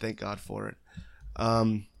thank God for it.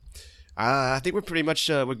 I think we're pretty much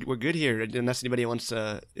we're good here. Unless anybody wants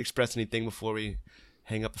to express anything before we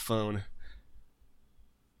hang up the phone.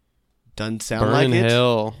 Doesn't sound Burn like in it.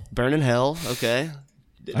 hell. Burn in hell. Okay.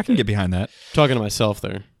 I can get behind that. Talking to myself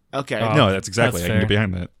there. Okay. Oh. No, that's exactly. That's I can fair. get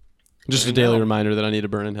behind that. Just a Burn in daily hell. reminder that I need to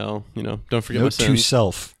burn in hell. Don't forget my Note to sins.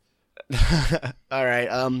 self. All right.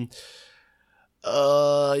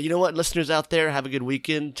 You know what, listeners out there, have a good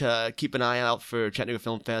weekend. Keep an eye out for Chattanooga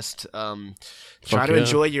Film Fest. Try to yeah.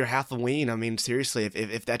 enjoy your Halloween. I mean, seriously,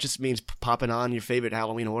 if that just means popping on your favorite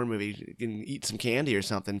Halloween horror movie, you can eat some candy or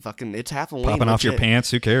something. Fucking, it's Halloween. Popping off your legit.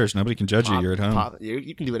 pants. Who cares? Nobody can judge you. You're at home.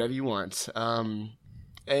 You can do whatever you want.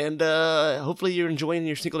 And hopefully you're enjoying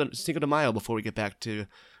your Cinco de Mayo before we get back to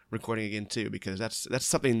recording again too, because that's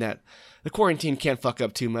something that the quarantine can't fuck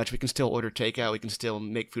up too much. We can still order takeout, we can still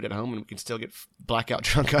make food at home, and we can still get blackout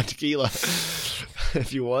drunk on tequila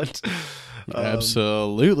if you want.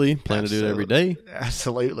 Absolutely. Plan to do it every day.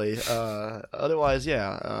 Absolutely. Otherwise,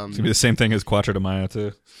 yeah. It's gonna be the same thing as Quattro de Mayo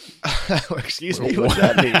too. Excuse me, what does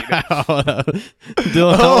that mean?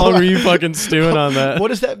 Dylan, how long were you fucking stewing on that? What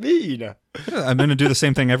does that mean? Yeah, I'm gonna do the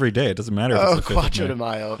same thing every day. It doesn't matter. If Oh, it's the 5th of Quattro May. de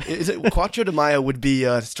Mayo. Is it Quattro de Mayo would be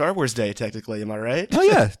Star Wars Day technically? Am I right? Oh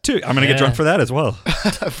yeah, too. I'm gonna get Yeah. drunk for that as well.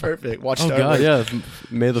 Perfect. Watch Oh Star god, Wars. yeah.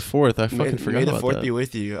 May the 4th. I fucking forgot May the about 4th that. be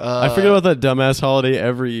with you. I forget about that dumbass holiday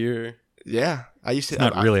every year. Yeah, I used to. It's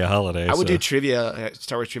not really a holiday. I would so. do trivia,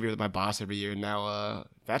 Star Wars trivia with my boss every year. Now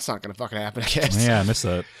that's not gonna fucking happen. I guess. Yeah, I missed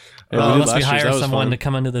that. Yeah, we did Unless last we year's. hire That was someone fun. to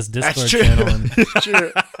come into this Discord That's true. channel. And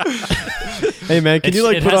Sure. Hey man, can you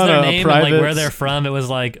like it put has on their a name private? and like where they're from. It was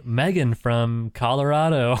like Megan from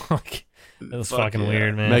Colorado. Like, it was Fuck fucking yeah.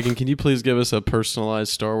 weird, man. Megan, can you please give us a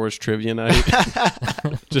personalized Star Wars trivia night,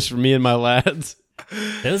 just for me and my lads?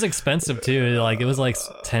 It was expensive too. Like it was like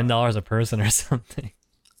 $10 a person or something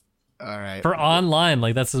All right. for online.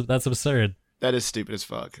 Like that's absurd. That is stupid as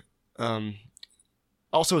fuck.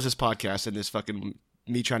 Also, is this podcast and this fucking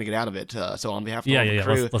me trying to get out of it. So on behalf of all the Yeah.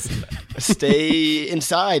 crew, Let's do that. stay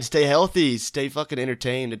inside, stay healthy, stay fucking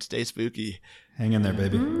entertained, and stay spooky. Hang in there,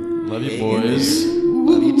 baby. Love you, boys.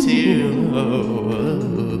 Love you too.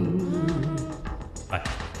 Oh. Bye.